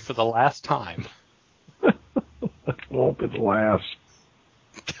failed me for the last time. That won't be the last.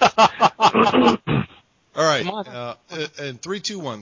 All right. And 3, 2, 1.